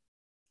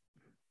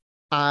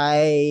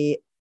 I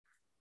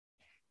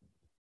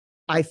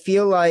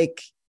feel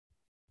like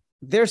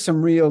there's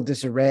some real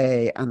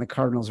disarray on the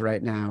Cardinals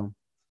right now.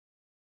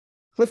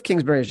 Cliff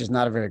Kingsbury is just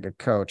not a very good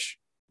coach.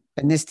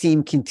 And this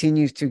team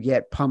continues to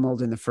get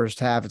pummeled in the first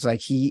half.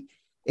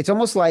 It's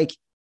almost like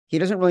he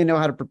doesn't really know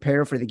how to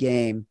prepare for the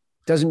game,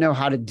 doesn't know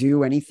how to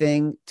do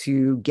anything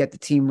to get the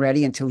team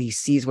ready until he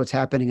sees what's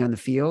happening on the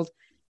field.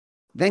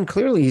 Then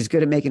clearly he's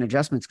good at making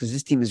adjustments because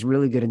this team is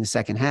really good in the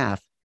second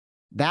half.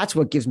 That's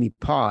what gives me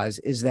pause,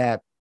 is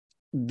that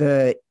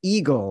the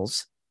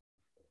Eagles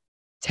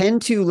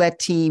tend to let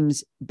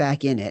teams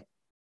back in it,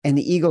 and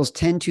the Eagles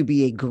tend to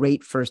be a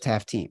great first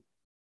half team.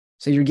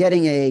 So you're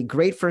getting a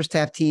great first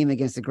half team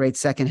against a great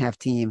second half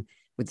team,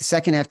 with the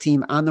second half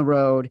team on the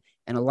road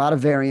and a lot of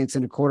variance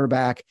in a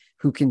quarterback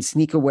who can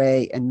sneak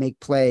away and make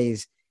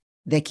plays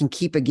that can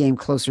keep a game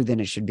closer than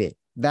it should be.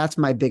 That's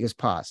my biggest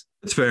pause.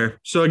 It's fair.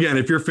 So again,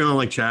 if you're feeling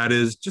like Chad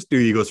is, just do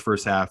Eagles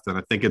first half. Then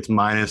I think it's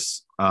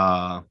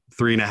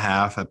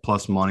 -3.5 at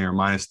plus money, or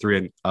 -3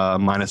 at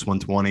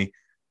 -120.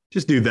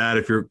 Just do that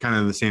if you're kind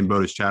of in the same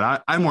boat as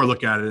Chad. I more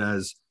look at it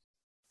as,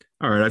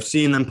 all right, I've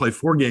seen them play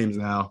 4 games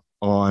now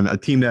on a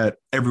team that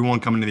everyone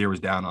coming into the year was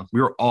down on.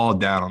 We were all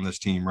down on this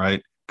team,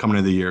 right? Coming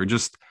into the year.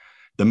 Just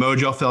the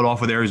mojo fell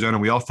off with Arizona.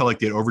 We all felt like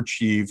they had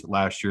overachieved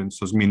last year, and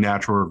so it's going to be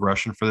natural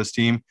regression for this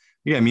team.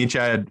 Yeah, me and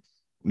Chad,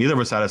 neither of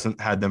us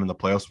had them in the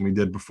playoffs when we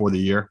did before the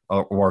year,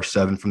 or our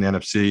 7 from the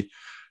NFC.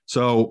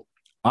 So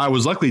I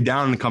was luckily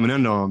down and coming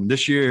into them.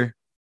 This year,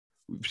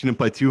 we've seen them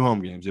play 2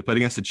 home games. They played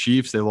against the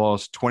Chiefs. They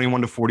lost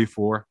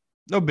 21-44.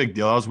 No big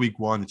deal. That was week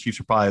 1. The Chiefs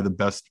are probably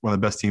one of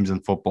the best teams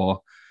in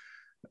football.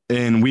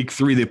 In week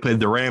 3, they played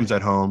the Rams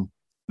at home.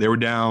 They were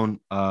down,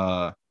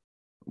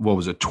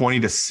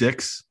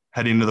 20-6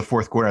 heading into the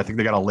fourth quarter. I think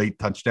they got a late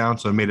touchdown,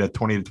 so it made it a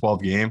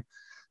 20-12 game.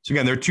 So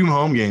again, they're 2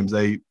 home games.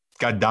 They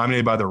got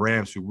dominated by the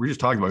Rams, who we're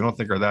just talking about, we don't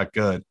think are that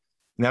good,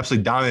 and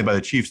absolutely dominated by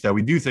the Chiefs, that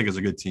we do think is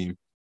a good team.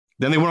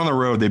 Then they went on the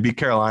road. They beat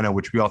Carolina,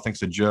 which we all think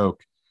is a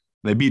joke.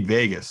 They beat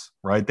Vegas,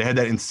 right? They had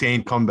that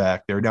insane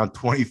comeback. They were down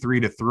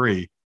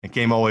 23-3 and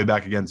came all the way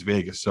back against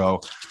Vegas.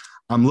 So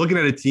I'm looking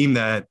at a team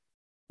that,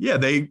 yeah,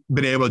 they've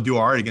been able to do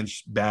all right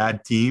against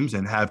bad teams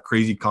and have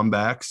crazy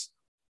comebacks.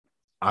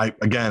 I'm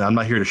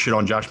not here to shit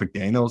on Josh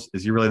McDaniels.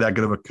 Is he really that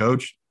good of a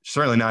coach?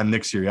 Certainly not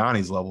Nick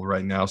Sirianni's level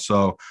right now.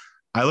 So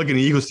I look at an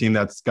Eagles team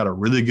that's got a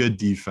really good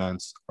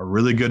defense, a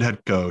really good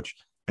head coach,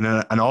 and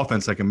an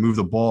offense that can move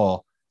the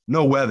ball.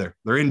 No weather.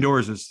 They're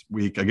indoors this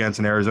week against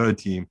an Arizona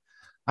team.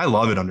 I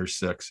love it under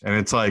 6. And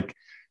it's like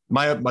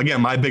my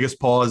biggest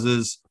pause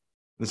is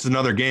this is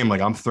another game.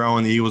 Like I'm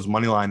throwing the Eagles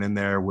money line in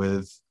there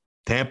with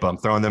Tampa. I'm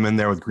throwing them in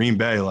there with Green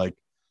Bay. Like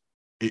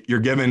you're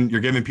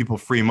giving people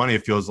free money.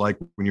 It feels like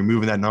when you're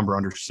moving that number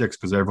under 6,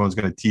 because everyone's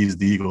going to tease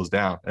the Eagles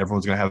down.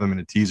 Everyone's going to have them in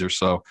a teaser.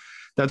 So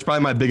that's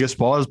probably my biggest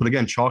pause. But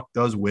again, chalk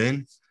does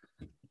win.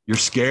 You're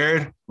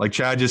scared. Like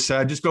Chad just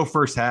said, just go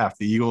first half.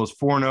 The Eagles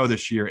 4-0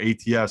 this year,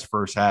 ATS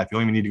first half. You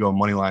don't even need to go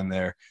money line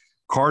there.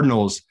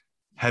 Cardinals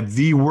had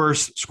the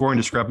worst scoring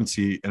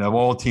discrepancy of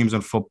all teams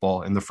in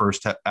football in the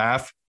first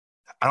half.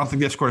 I don't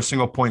think they've scored a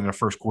single point in the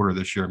first quarter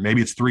this year.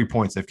 Maybe it's 3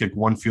 points. They've kicked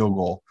 1 field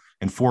goal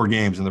in 4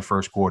 games in the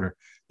first quarter.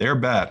 They're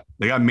bad.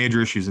 They got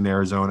major issues in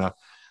Arizona.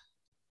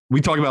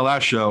 We talked about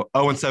last show,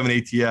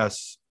 0-7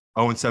 ATS,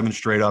 0-7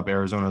 straight up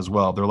Arizona as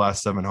well, their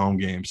last 7 home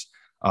games.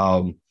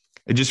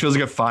 It just feels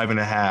like at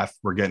 5.5,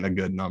 we're getting a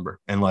good number.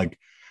 And like,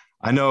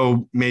 I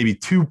know maybe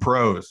 2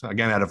 pros,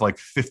 again, out of like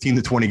 15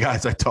 to 20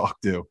 guys I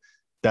talked to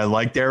that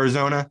liked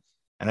Arizona.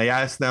 And I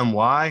asked them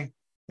why.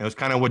 It was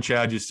kind of what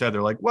Chad just said.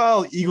 They're like,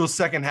 well, Eagles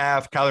second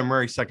half, Kyler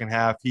Murray second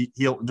half,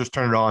 he'll just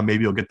turn it on.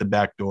 Maybe he'll get the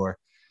back door,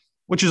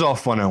 which is all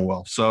fun and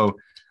well. So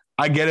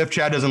I get if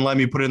Chad doesn't let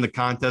me put it in the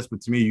contest,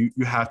 but to me,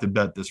 you have to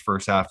bet this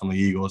first half on the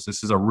Eagles.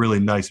 This is a really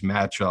nice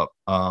matchup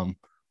on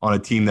a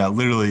team that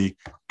literally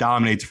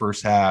dominates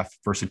first half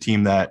versus a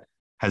team that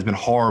has been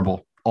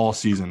horrible all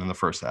season in the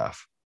first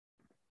half.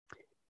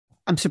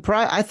 I'm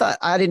surprised.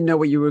 I didn't know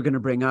what you were going to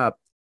bring up.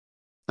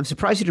 I'm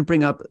surprised you didn't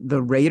bring up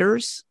the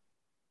Raiders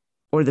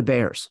or the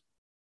Bears.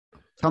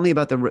 Tell me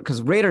about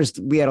because Raiders,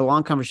 we had a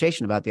long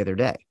conversation about the other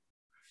day.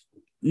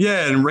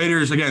 Yeah, and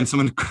Raiders, again,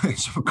 someone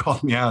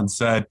called me out and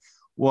said,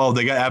 well,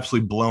 they got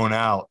absolutely blown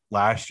out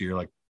last year.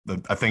 Like,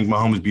 I think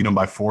Mahomes beat them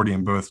by 40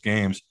 in both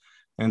games.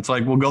 And it's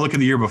like, well, go look at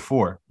the year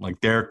before. Like,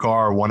 Derek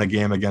Carr won a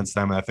game against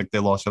them, and I think they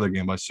lost the other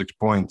game by 6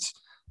 points.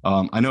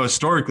 I know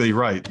historically,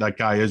 right, that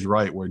guy is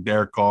right, where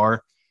Derek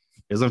Carr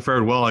hasn't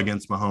fared well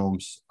against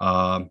Mahomes.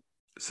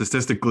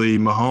 Statistically,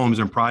 Mahomes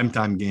in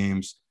primetime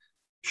games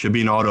should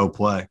be an auto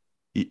play.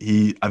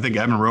 I think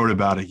Evan wrote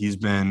about it. He's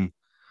been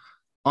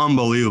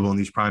unbelievable in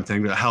these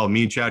primetime games. Hell,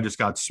 me and Chad just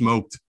got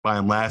smoked by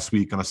him last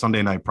week on a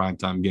Sunday night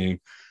primetime game.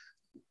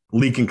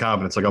 Leaking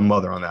confidence like a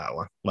mother on that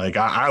one. Like,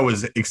 I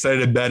was excited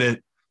to bet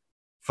it.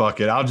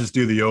 Fuck it. I'll just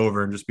do the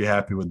over and just be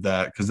happy with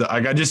that. Because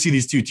I just see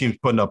these two teams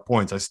putting up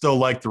points. I still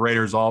like the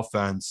Raiders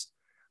offense.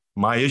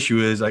 My issue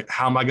is, like,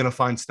 how am I going to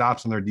find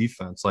stops on their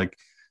defense? Like,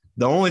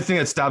 the only thing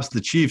that stops the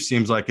Chiefs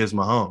seems like is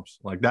Mahomes.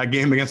 Like, that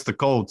game against the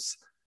Colts,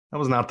 that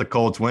was not the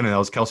Colts winning. That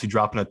was Kelsey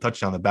dropping a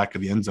touchdown in the back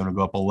of the end zone to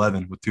go up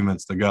 11 with 2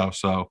 minutes to go.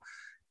 So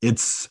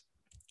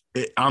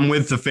I'm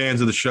with the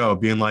fans of the show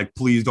being like,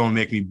 please don't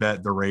make me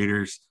bet the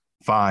Raiders.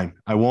 Fine.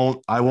 I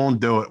won't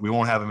do it. We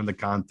won't have them in the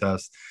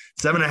contest.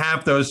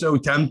 7.5, though, is so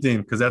tempting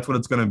because that's what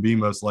it's going to be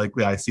most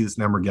likely. I see this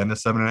number getting to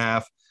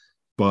 7.5,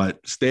 but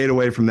stayed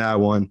away from that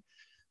one.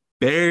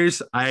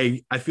 Bears,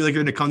 I feel like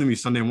they're going to come to me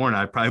Sunday morning.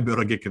 I'd probably be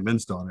able to get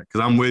convinced on it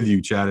because I'm with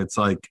you, Chad. It's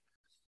like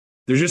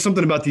there's just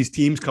something about these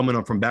teams coming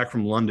up from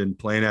London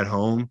playing at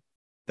home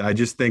that I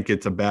just think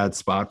it's a bad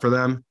spot for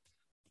them.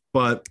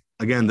 But,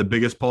 again, the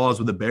biggest pause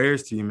with the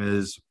Bears team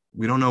is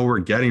we don't know what we're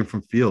getting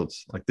from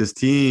Fields. Like, this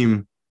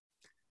team –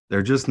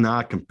 they're just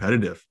not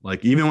competitive.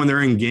 Like, even when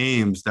they're in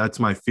games, that's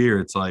my fear.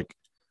 It's like,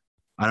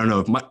 I don't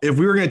know. If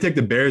we were going to take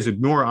the Bears, it'd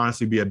more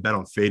honestly be a bet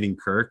on fading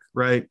Kirk,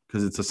 right?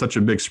 Because it's such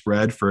a big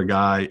spread for a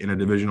guy in a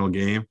divisional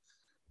game.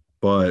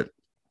 But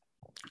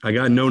I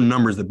got no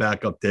numbers to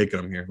back up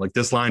taking them here. Like,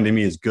 this line to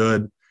me is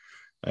good.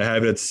 I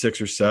have it at 6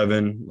 or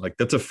 7. Like,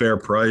 that's a fair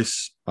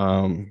price.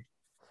 I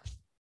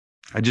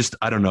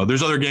don't know.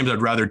 There's other games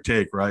I'd rather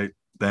take, right,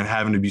 than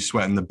having to be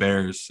sweating the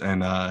Bears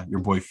and your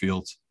boy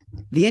Fields.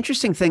 The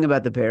interesting thing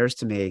about the Bears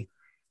to me,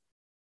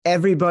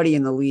 everybody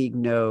in the league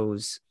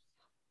knows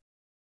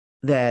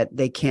that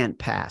they can't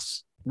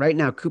pass. Right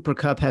now, Cooper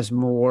Kupp has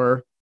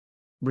more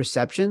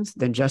receptions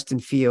than Justin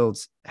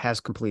Fields has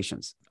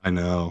completions. I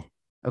know.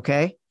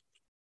 Okay.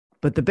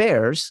 But the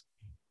Bears,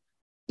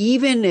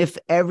 even if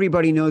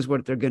everybody knows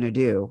what they're going to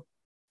do,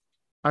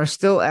 are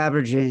still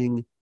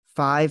averaging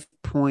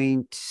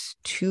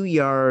 5.2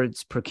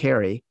 yards per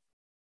carry,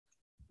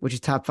 which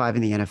is top 5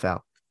 in the NFL.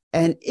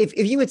 And if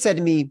you had said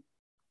to me,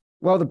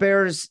 well, the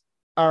Bears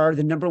are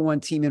the number 1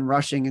 team in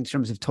rushing in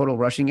terms of total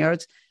rushing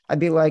yards, I'd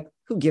be like,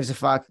 who gives a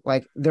fuck?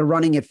 Like, they're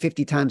running it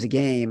 50 times a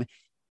game.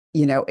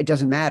 You know, it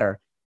doesn't matter.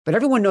 But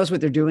everyone knows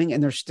what they're doing,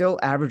 and they're still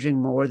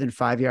averaging more than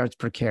 5 yards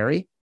per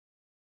carry.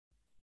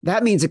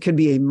 That means it could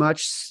be a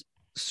much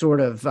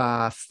sort of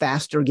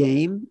faster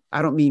game.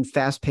 I don't mean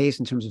fast pace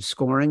in terms of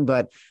scoring,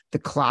 but the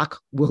clock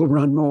will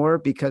run more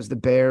because the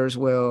Bears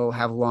will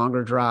have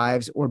longer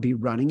drives or be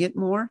running it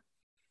more.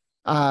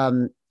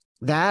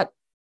 That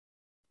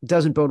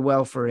doesn't bode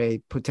well for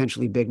a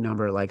potentially big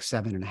number like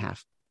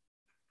 7.5.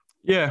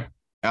 Yeah.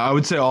 I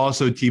would say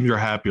also teams are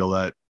happy to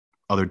let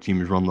other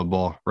teams run the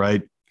ball,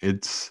 right?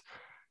 It's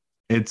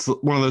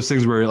one of those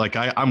things where, like,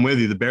 I'm with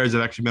you. The Bears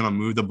have actually been on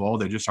move the ball.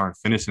 They just aren't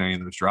finishing any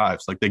of those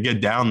drives. Like, they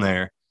get down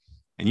there,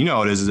 and you know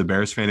how it is as a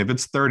Bears fan. If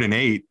it's 3rd and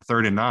 8,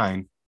 3rd and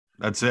 9,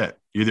 that's it.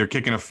 You're either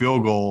kicking a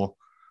field goal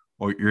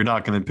or you're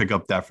not going to pick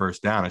up that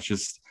first down. It's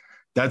just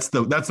that's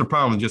the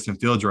problem with Justin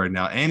Fields right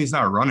now. And he's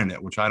not running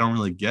it, which I don't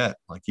really get.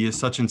 Like, he has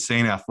such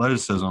insane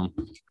athleticism.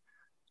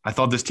 I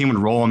thought this team would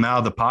roll him out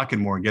of the pocket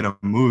more and get him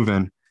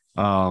moving.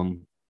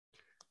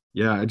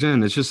 Yeah,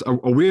 again, it's just a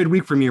weird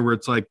week for me where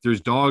it's like there's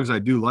dogs I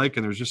do like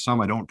and there's just some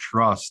I don't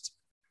trust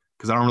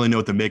because I don't really know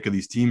what to make of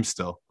these teams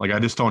still. Like, I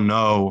just don't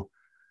know.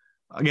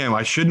 Again,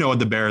 I should know what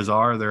the Bears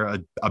are. They're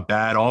a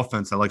bad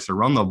offense that likes to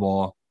run the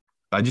ball.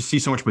 I just see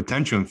so much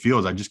potential in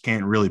Fields. I just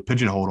can't really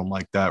pigeonhole them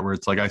like that, where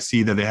it's like I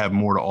see that they have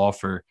more to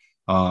offer.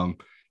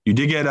 You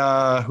did get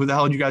who the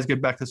hell did you guys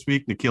get back this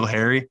week? N'Keal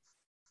Harry.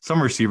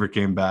 Some receiver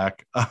came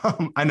back.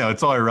 I know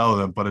it's all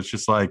irrelevant, but it's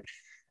just like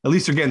at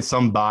least they're getting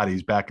some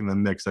bodies back in the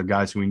mix of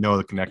guys who we know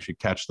that can actually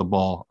catch the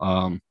ball.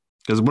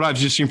 Because what I've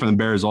just seen from the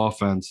Bears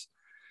offense,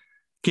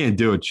 can't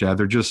do it, Chad.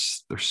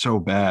 They're so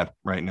bad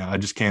right now. I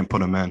just can't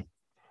put them in.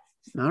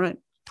 All right.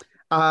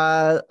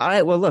 All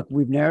right. Well, look,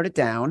 we've narrowed it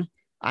down.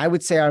 I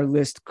would say our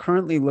list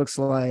currently looks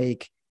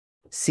like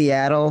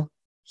Seattle,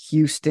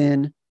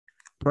 Houston,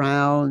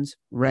 Browns,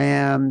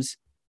 Rams,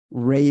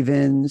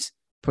 Ravens,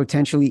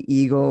 potentially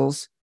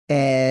Eagles.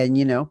 And,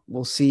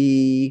 we'll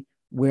see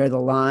where the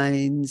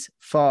lines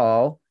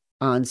fall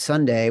on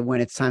Sunday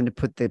when it's time to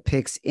put the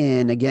picks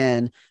in.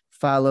 Again,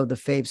 follow the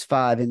Faves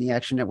 5 in the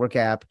Action Network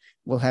app.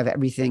 We'll have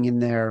everything in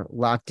there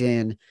locked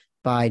in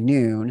by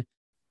noon.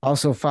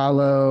 Also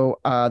follow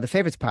the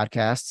Favorites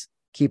podcasts.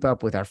 Keep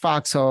up with our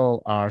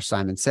Foxhole, our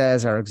Simon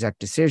Says, our Exec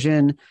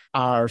Decision,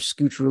 our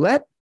Scooch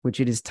Roulette, which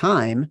it is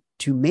time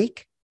to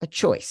make a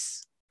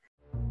choice.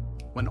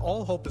 When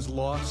all hope is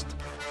lost,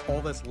 all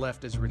that's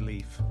left is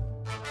relief.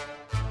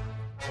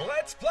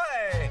 Let's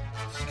play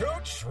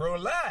Scooch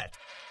Roulette.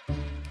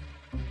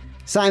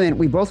 Simon,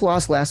 we both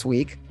lost last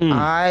week.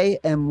 I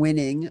am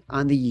winning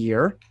on the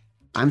year.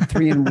 I'm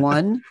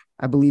 3-1.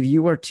 I believe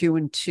you are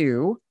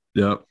 2-2.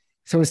 Yep.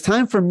 So it's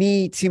time for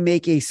me to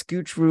make a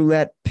Scooch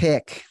Roulette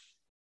pick.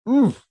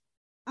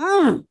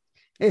 It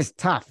is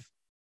tough.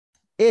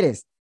 It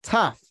is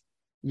tough.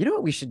 You know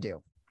what we should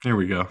do? Here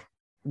we go.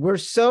 We're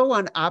so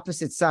on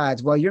opposite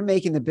sides. While you're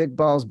making the big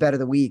balls bet of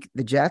the week,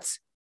 the Jets,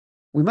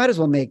 we might as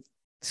well make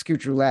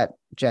Scooch Roulette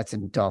Jets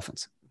and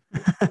Dolphins.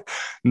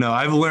 No,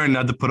 I've learned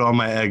not to put all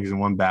my eggs in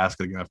one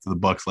basket after the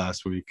Bucks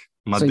last week.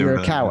 I'm not So doing you're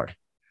a that. coward.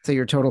 So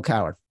you're a total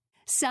coward.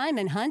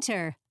 Simon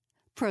Hunter,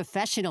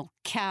 professional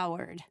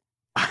coward.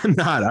 I'm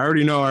not. I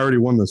already know I already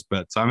won this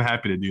bet, so I'm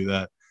happy to do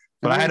that.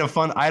 But I had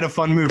a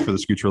fun move for the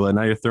Scooch Roulette.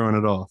 Now you're throwing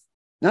it off.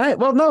 All right.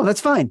 Well, no,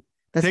 that's fine.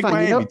 That's Take fine.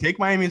 Miami. Take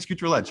Miami and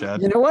Scooch Roulette,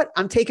 Chad. You know what?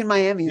 I'm taking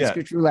Miami and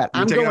Scooch Roulette.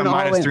 I'm taking going on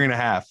all in.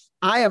 -3.5.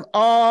 I am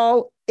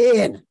all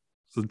in.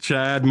 So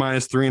Chad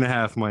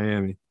 -3.5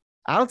 Miami.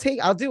 I'll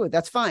do it.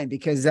 That's fine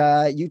because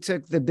you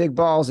took the big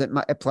balls at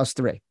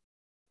 +3.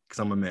 Because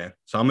I'm a man.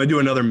 So I'm going to do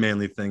another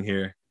manly thing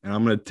here. And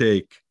I'm going to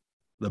take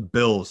the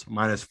Bills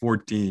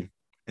 -14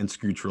 and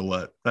Scooch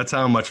Roulette. That's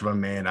how much of a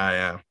man I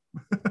am.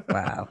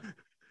 Wow.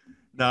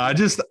 No,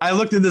 I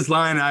looked at this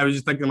line and I was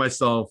just thinking to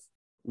myself,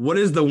 what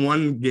is the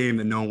one game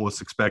that no one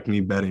was expecting me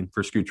betting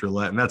for Scooch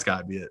Roulette? And that's got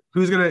to be it.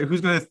 Who's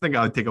gonna think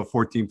I would take a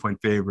 14-point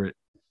favorite?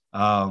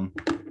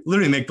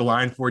 Literally make the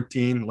line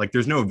 14. Like,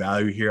 there's no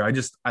value here.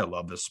 I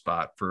love this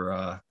spot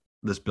for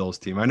this Bills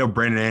team. I know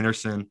Brandon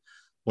Anderson,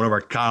 one of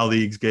our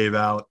colleagues, gave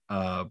out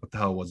what the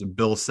hell was it?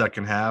 Bills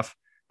second half.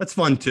 That's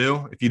fun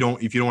too. If you don't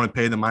want to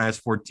pay the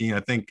 -14, I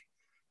think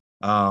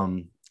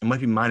it might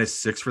be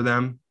 -6 for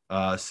them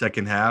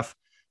second half.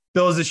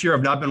 Bills this year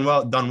have not been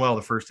done well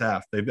the first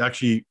half. They've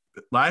actually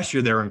last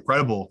year they were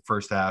incredible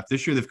first half.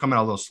 This year they've come out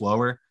a little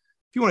slower.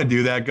 If you want to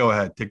do that, go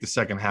ahead, take the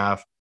second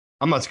half.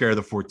 I'm not scared of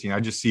the 14. I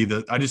just see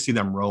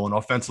them rolling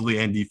offensively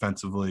and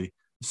defensively.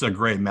 This is a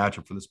great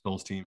matchup for this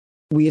Bills team.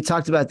 We had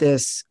talked about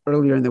this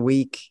earlier in the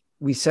week.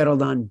 We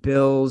settled on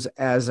Bills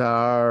as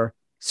our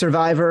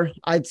survivor.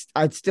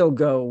 I'd still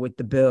go with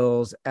the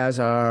Bills as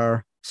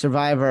our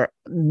survivor.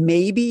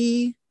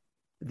 Maybe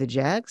the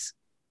Jags,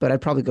 but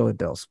I'd probably go with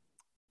Bills.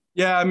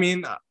 Yeah, I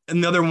mean,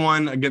 another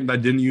one, again, I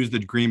didn't use the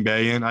Green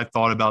Bay in. I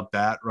thought about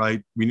that,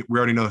 right? We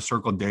already know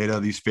circle data.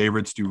 These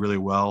favorites do really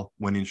well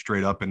winning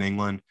straight up in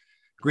England.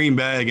 Green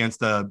Bay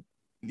against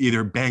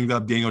either banged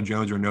up Daniel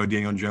Jones or no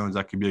Daniel Jones,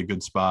 that could be a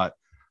good spot.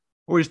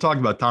 We just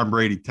talked about Tom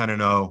Brady,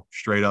 10-0,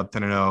 straight up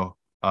 10-0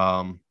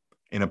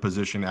 in a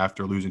position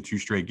after losing 2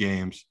 straight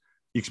games.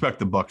 You expect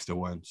the Bucs to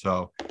win.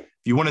 So if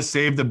you want to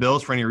save the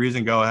Bills for any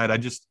reason, go ahead.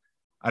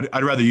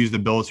 I'd rather use the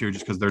Bills here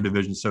just because their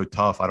division's so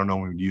tough. I don't know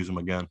when we'd use them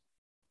again.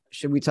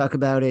 should we talk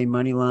about a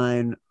money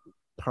line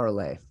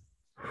parlay?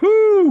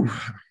 Whew.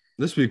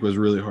 This week was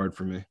really hard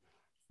for me.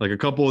 Like a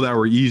couple that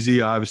were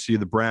easy. Obviously,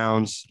 the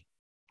Browns.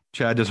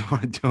 Chad doesn't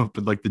want to do it,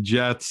 but like the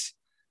Jets,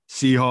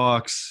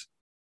 Seahawks.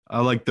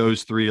 I like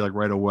those three like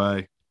right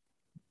away.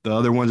 The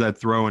other ones I'd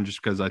throw in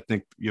just because I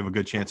think you have a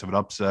good chance of an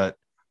upset.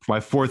 For my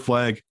fourth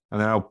leg,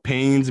 and now it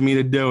pains me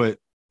to do it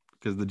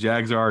because the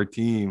Jags are our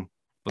team.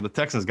 But the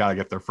Texans got to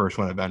get their first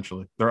win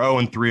eventually. They're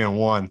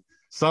 0-3-1.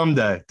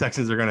 Someday,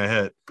 Texans are going to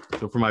hit.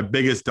 So for my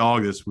biggest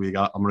dog this week,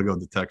 I'm going to go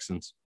with the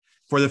Texans.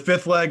 For the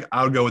fifth leg,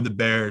 I'll go with the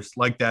Bears.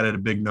 Like that at a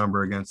big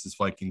number against this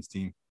Vikings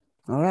team.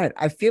 All right.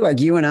 I feel like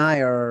you and I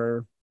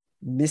are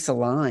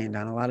misaligned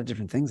on a lot of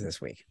different things this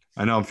week.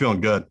 I know. I'm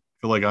feeling good. I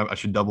feel like I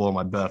should double all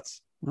my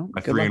bets. Well,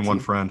 my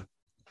 3-1 friend.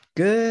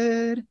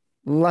 Good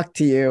luck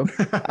to you.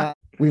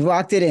 We've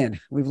locked it in.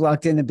 We've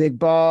locked in the big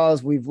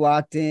balls. We've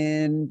locked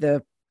in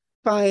the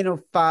final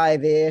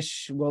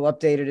 5-ish. We'll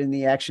update it in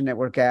the Action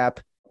Network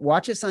app.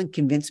 Watch us on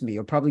Convince Me.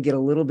 You'll probably get a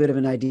little bit of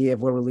an idea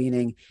of where we're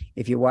leaning.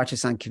 If you watch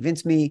us on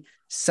Convince Me,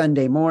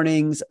 Sunday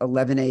mornings,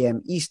 11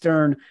 a.m.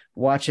 Eastern,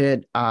 watch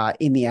it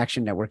in the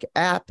Action Network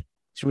app.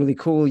 It's really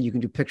cool. You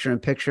can do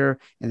picture-in-picture.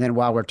 And then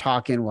while we're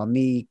talking, while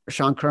me,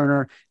 Sean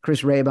Kerner,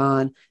 Chris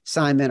Raybon,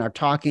 Simon are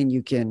talking,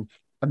 you can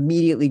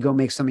immediately go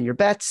make some of your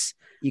bets.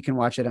 You can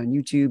watch it on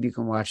YouTube. You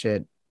can watch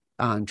it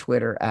on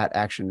Twitter at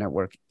Action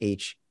Network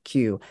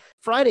HQ.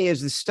 Friday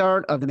is the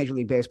start of the Major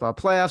League Baseball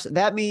playoffs.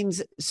 That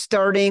means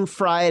starting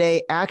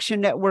Friday,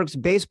 Action Network's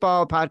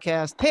baseball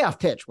podcast, Payoff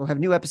Pitch, will have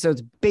new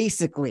episodes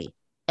basically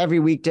every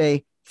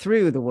weekday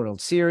through the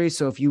World Series.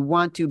 So if you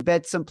want to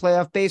bet some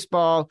playoff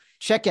baseball,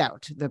 check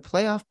out the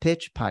Playoff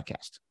Pitch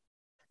podcast.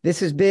 This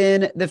has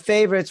been The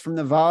Favorites from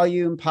the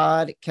Volume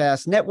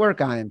Podcast Network.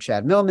 I am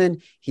Chad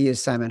Millman. He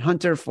is Simon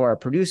Hunter for our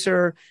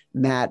producer,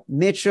 Matt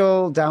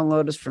Mitchell.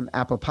 Download us from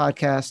Apple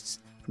Podcasts,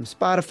 from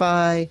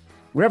Spotify,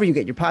 wherever you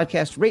get your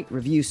podcast. Rate,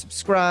 review,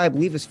 subscribe,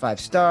 leave us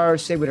 5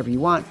 stars, say whatever you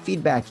want.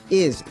 Feedback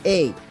is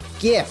a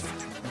gift.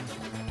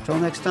 Until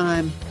next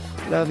time,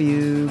 love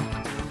you.